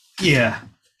 Yeah.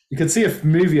 You could see a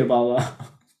movie about that.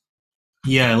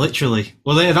 Yeah, literally.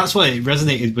 Well, yeah, that's why it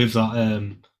resonated with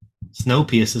that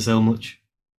Snowpiercer so much.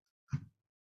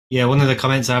 Yeah, one of the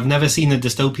comments, I've never seen a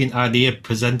dystopian idea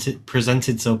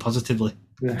presented so positively.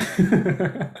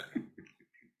 Yeah.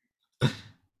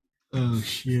 Oh,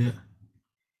 shit.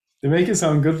 They make it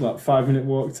sound good, like 5-minute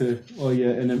walk to all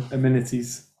your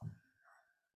amenities.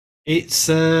 It's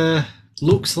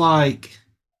looks like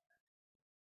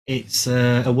it's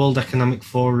a World Economic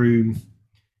Forum,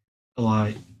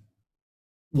 like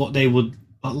what they would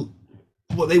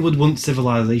want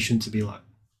civilization to be like.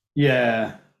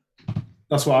 Yeah,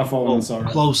 that's what I thought when I saw it.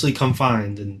 Closely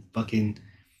confined and fucking.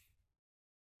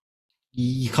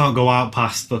 You can't go out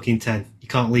past fucking 10. You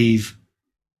can't leave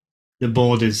the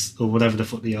borders or whatever the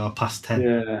fuck they are past 10.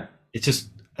 Yeah. It's just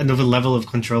another level of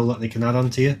control that they can add on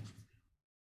to you.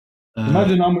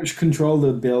 Imagine how much control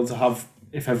they'd be able to have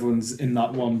if everyone's in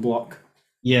that one block.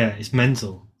 Yeah, it's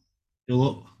mental.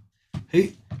 So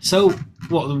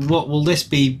what will this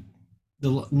be?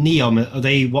 The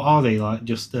Neom, what are they like?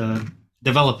 Just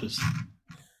developers?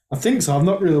 I think so. I've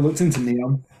not really looked into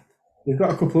Neom. They've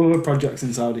got a couple of other projects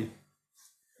in Saudi.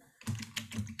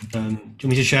 Do you want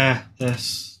me to share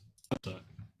this?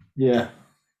 Yeah.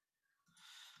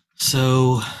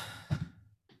 So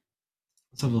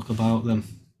let's have a look about them.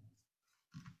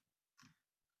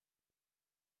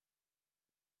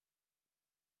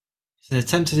 It's an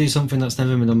attempt to do something that's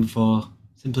never been done before.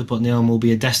 Simply put, Neom will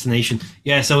be a destination.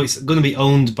 Yeah, so it's going to be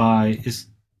owned by. It's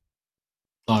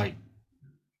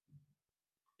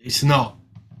not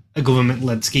a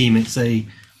government-led scheme. It's a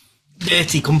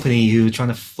dirty company who are trying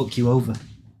to fuck you over.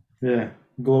 Yeah,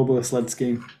 globalist-led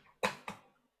scheme.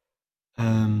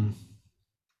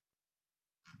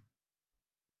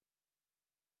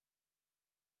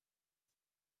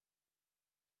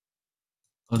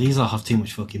 Oh, these all have too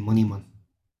much fucking money, man.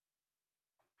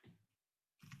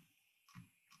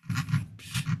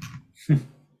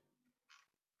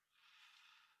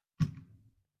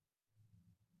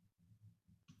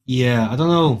 Yeah, I don't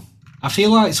know. I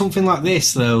feel like something like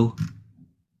this, though.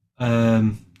 Do you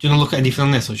want to look at anything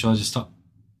on this, or shall I just stop?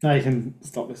 No, you can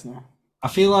stop this now. I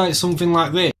feel like something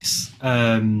like this,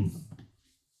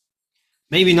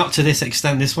 maybe not to this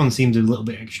extent. This one seems a little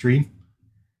bit extreme.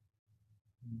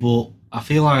 But I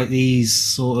feel like these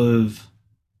sort of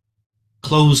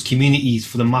closed communities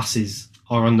for the masses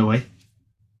are on the way.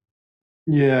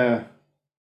 Yeah.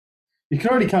 You can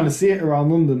already kind of see it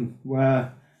around London,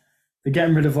 where they're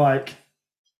getting rid of, like,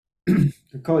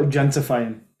 they call it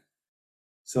gentrifying.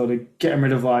 So they're getting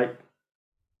rid of, like,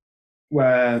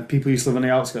 where people used to live on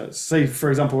the outskirts. Say, for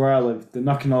example, where I live, they're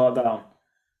knocking all that down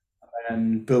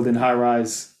and building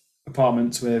high-rise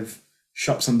apartments with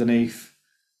shops underneath,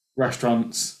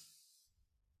 restaurants.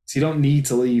 So you don't need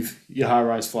to leave your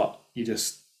high-rise flat. You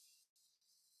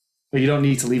don't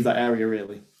need to leave that area,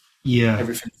 really. Yeah.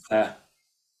 Everything's there.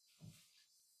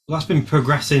 Well, that's been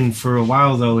progressing for a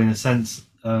while, though, in a sense.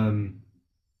 Back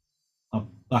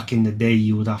in the day,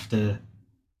 you would have to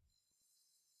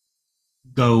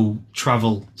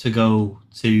travel to go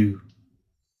to,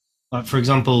 like, for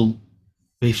example,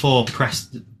 before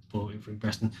Preston,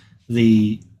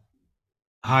 the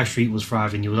high street was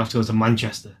thriving. You would have to go to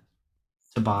Manchester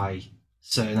to buy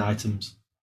certain items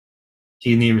to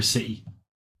your nearest city,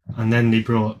 and then they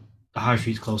brought the high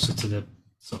streets closer to the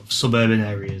sort of suburban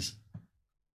areas,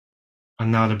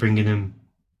 and now they're bringing them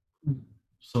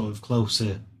sort of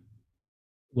closer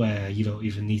where you don't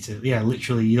even need to,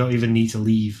 literally, you don't even need to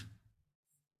leave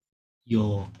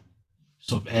your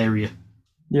sort of area.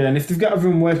 Yeah, and if they've got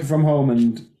everyone working from home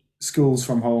and schools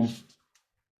from home,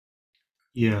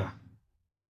 yeah,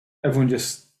 everyone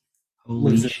just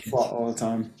holy lives in shit. a flat all the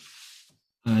time.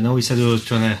 I know we said we were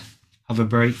trying to have a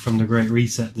break from the Great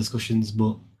Reset discussions,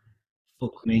 but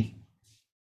fuck me.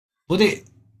 But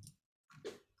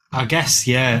I guess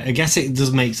it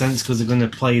does make sense because they're going to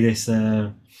play this.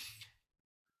 I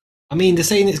mean, they're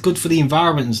saying it's good for the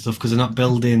environment and stuff because they're not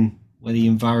building where the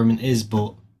environment is,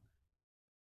 but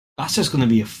that's just going to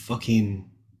be a fucking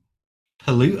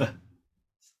polluter.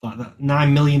 Like that,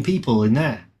 9 million people in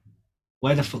there.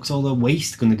 Where the fuck's all the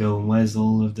waste going to go, and where's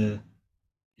all of the?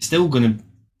 It's still going to.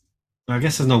 I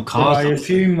guess there's no cars. So I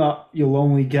assume that you'll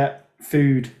only get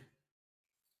food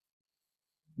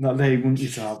that they want you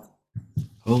to have.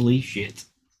 Holy shit!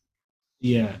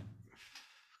 Yeah,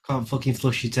 can't fucking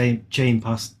flush your chain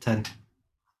past 10.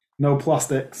 No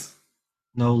plastics.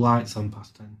 No lights on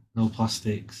past 10. No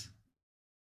plastics.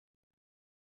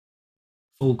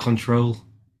 Full control.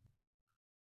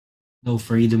 No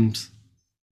freedoms.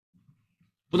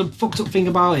 But the fucked up thing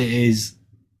about it is,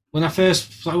 when I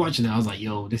first started watching it, I was like,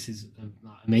 yo, this is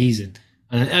amazing.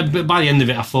 And but by the end of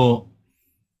it, I thought,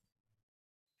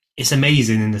 it's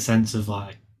amazing in the sense of,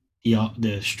 like,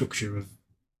 the structure of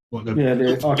what they're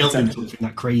the building, something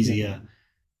that crazy, yeah.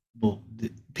 But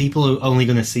people are only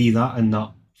going to see that and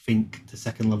not think the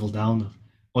second level down of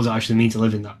what does it actually mean to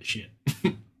live in that shit.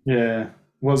 Yeah.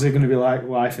 What's it going to be like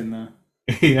life in there?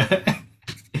 Yeah.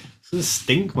 It's a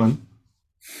stink, man.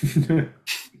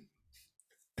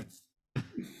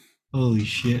 Holy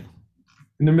shit.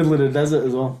 In the middle of the desert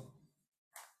as well.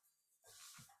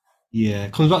 Yeah,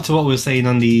 it comes back to what we were saying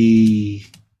on the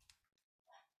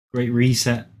Great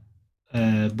Reset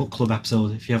book club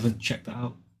episode. If you haven't checked that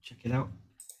out, check it out.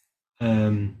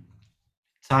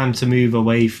 Time to move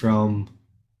away from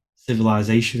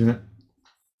civilization, innit?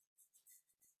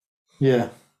 Yeah.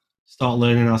 Start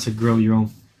learning how to grow your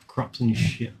own crops and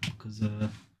shit, because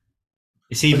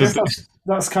it's I either guess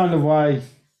that's kind of why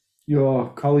your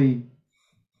colleague's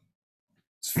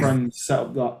friend set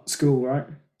up that school, right?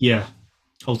 yeah,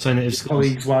 alternative His schools.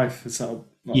 colleague's wife has set up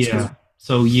that Yeah, school.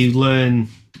 so you learn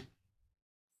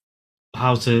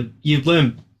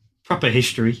proper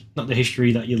history, not the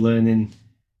history that you learn in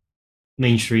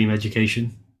mainstream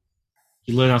education.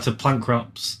 You learn how to plant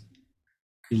crops.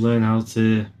 You learn how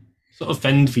to sort of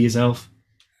fend for yourself,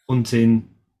 hunting,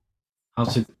 how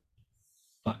to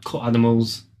like cut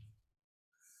animals,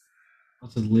 how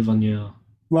to live on your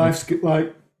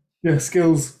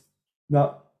skills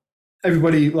that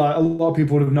everybody, like a lot of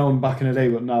people would have known back in the day,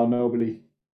 but now nobody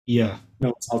yeah.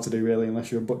 knows how to do really,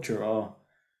 unless you're a butcher or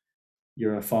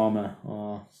you're a farmer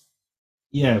or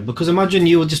Yeah, because imagine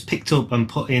you were just picked up and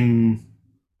put in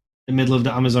the middle of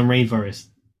the Amazon rainforest,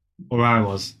 or I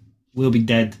was. We'll be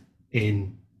dead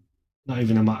in not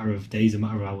even a matter of days, a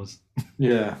matter of hours.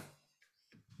 yeah.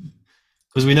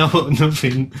 Because we know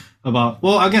nothing about.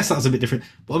 Well, I guess that's a bit different.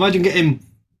 But imagine getting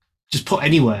just put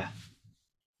anywhere,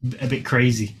 a bit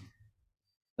crazy.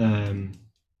 Well,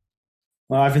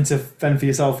 having to fend for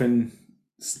yourself in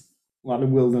like the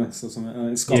wilderness or something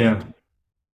in Scotland. Yeah.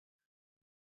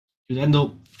 You'd end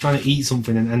up trying to eat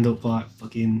something and end up like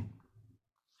fucking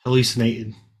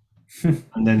hallucinating,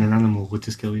 and then an animal would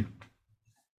just kill you.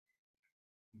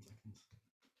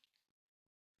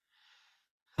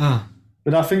 Ah,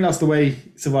 But I think that's the way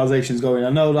civilization's going. I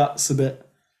know that's a bit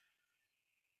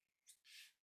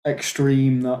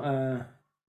extreme, that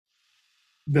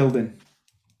building,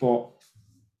 but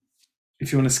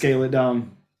if you want to scale it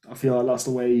down, I feel like that's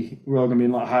the way we're all going to be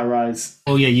in like high rise.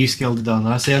 oh yeah, you scaled it down.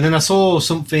 I see. And then I saw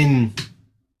something.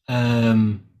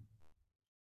 I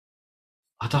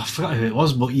forgot who it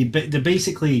was, but they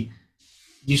basically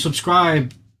you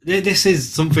subscribe. This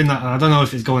is something that I don't know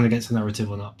if it's going against the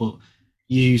narrative or not, but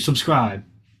you subscribe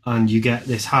and you get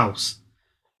this house,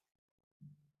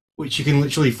 which you can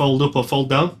literally fold up or fold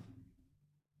down.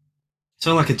 It's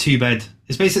not like a 2-bed.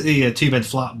 It's basically a 2-bed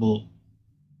flat, but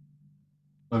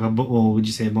like or would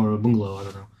you say more of a bungalow? I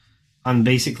don't know. And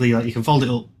basically, like you can fold it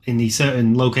up in these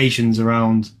certain locations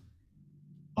around,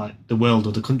 like the world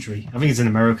or the country. I think it's in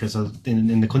America, so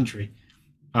in the country.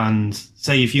 And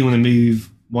say if you want to move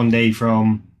one day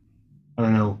from, I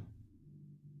don't know,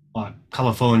 like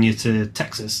California to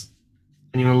Texas,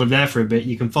 and you want to live there for a bit,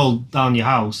 you can fold down your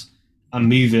house and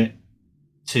move it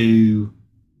to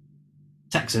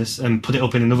Texas and put it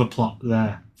up in another plot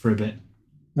there for a bit,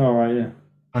 All right, yeah.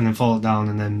 and then fold it down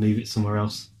and then move it somewhere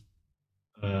else.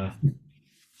 Don't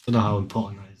know how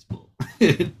important that is,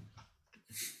 but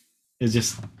it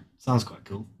just sounds quite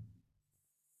cool.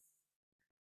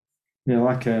 Yeah,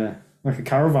 like a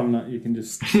caravan that you can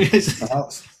just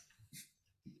perhaps.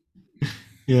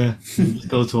 Yeah, just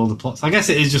go to all the plots. I guess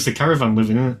it is just a caravan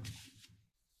living, isn't it?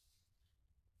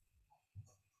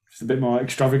 Just a bit more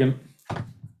extravagant.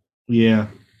 Yeah.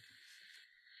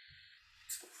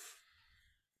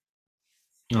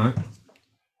 All right.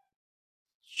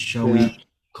 Shall we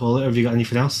call it? Have you got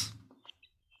anything else?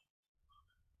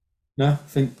 No, I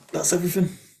think that's everything.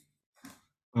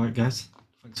 All right, guys.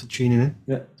 Thanks for tuning in.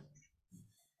 Yeah.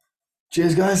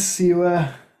 Cheers, guys. See you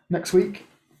next week.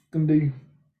 Gonna do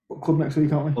book club next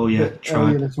week, aren't we? Oh, yeah, Bit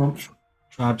earlier this month.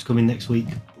 Tribe's coming next week.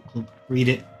 Book club. Read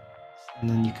it, and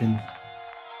then you can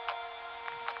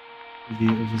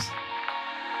review it with us.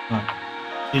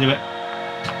 Right. See you in a bit.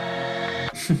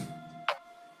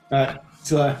 All right.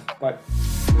 See you later. Bye.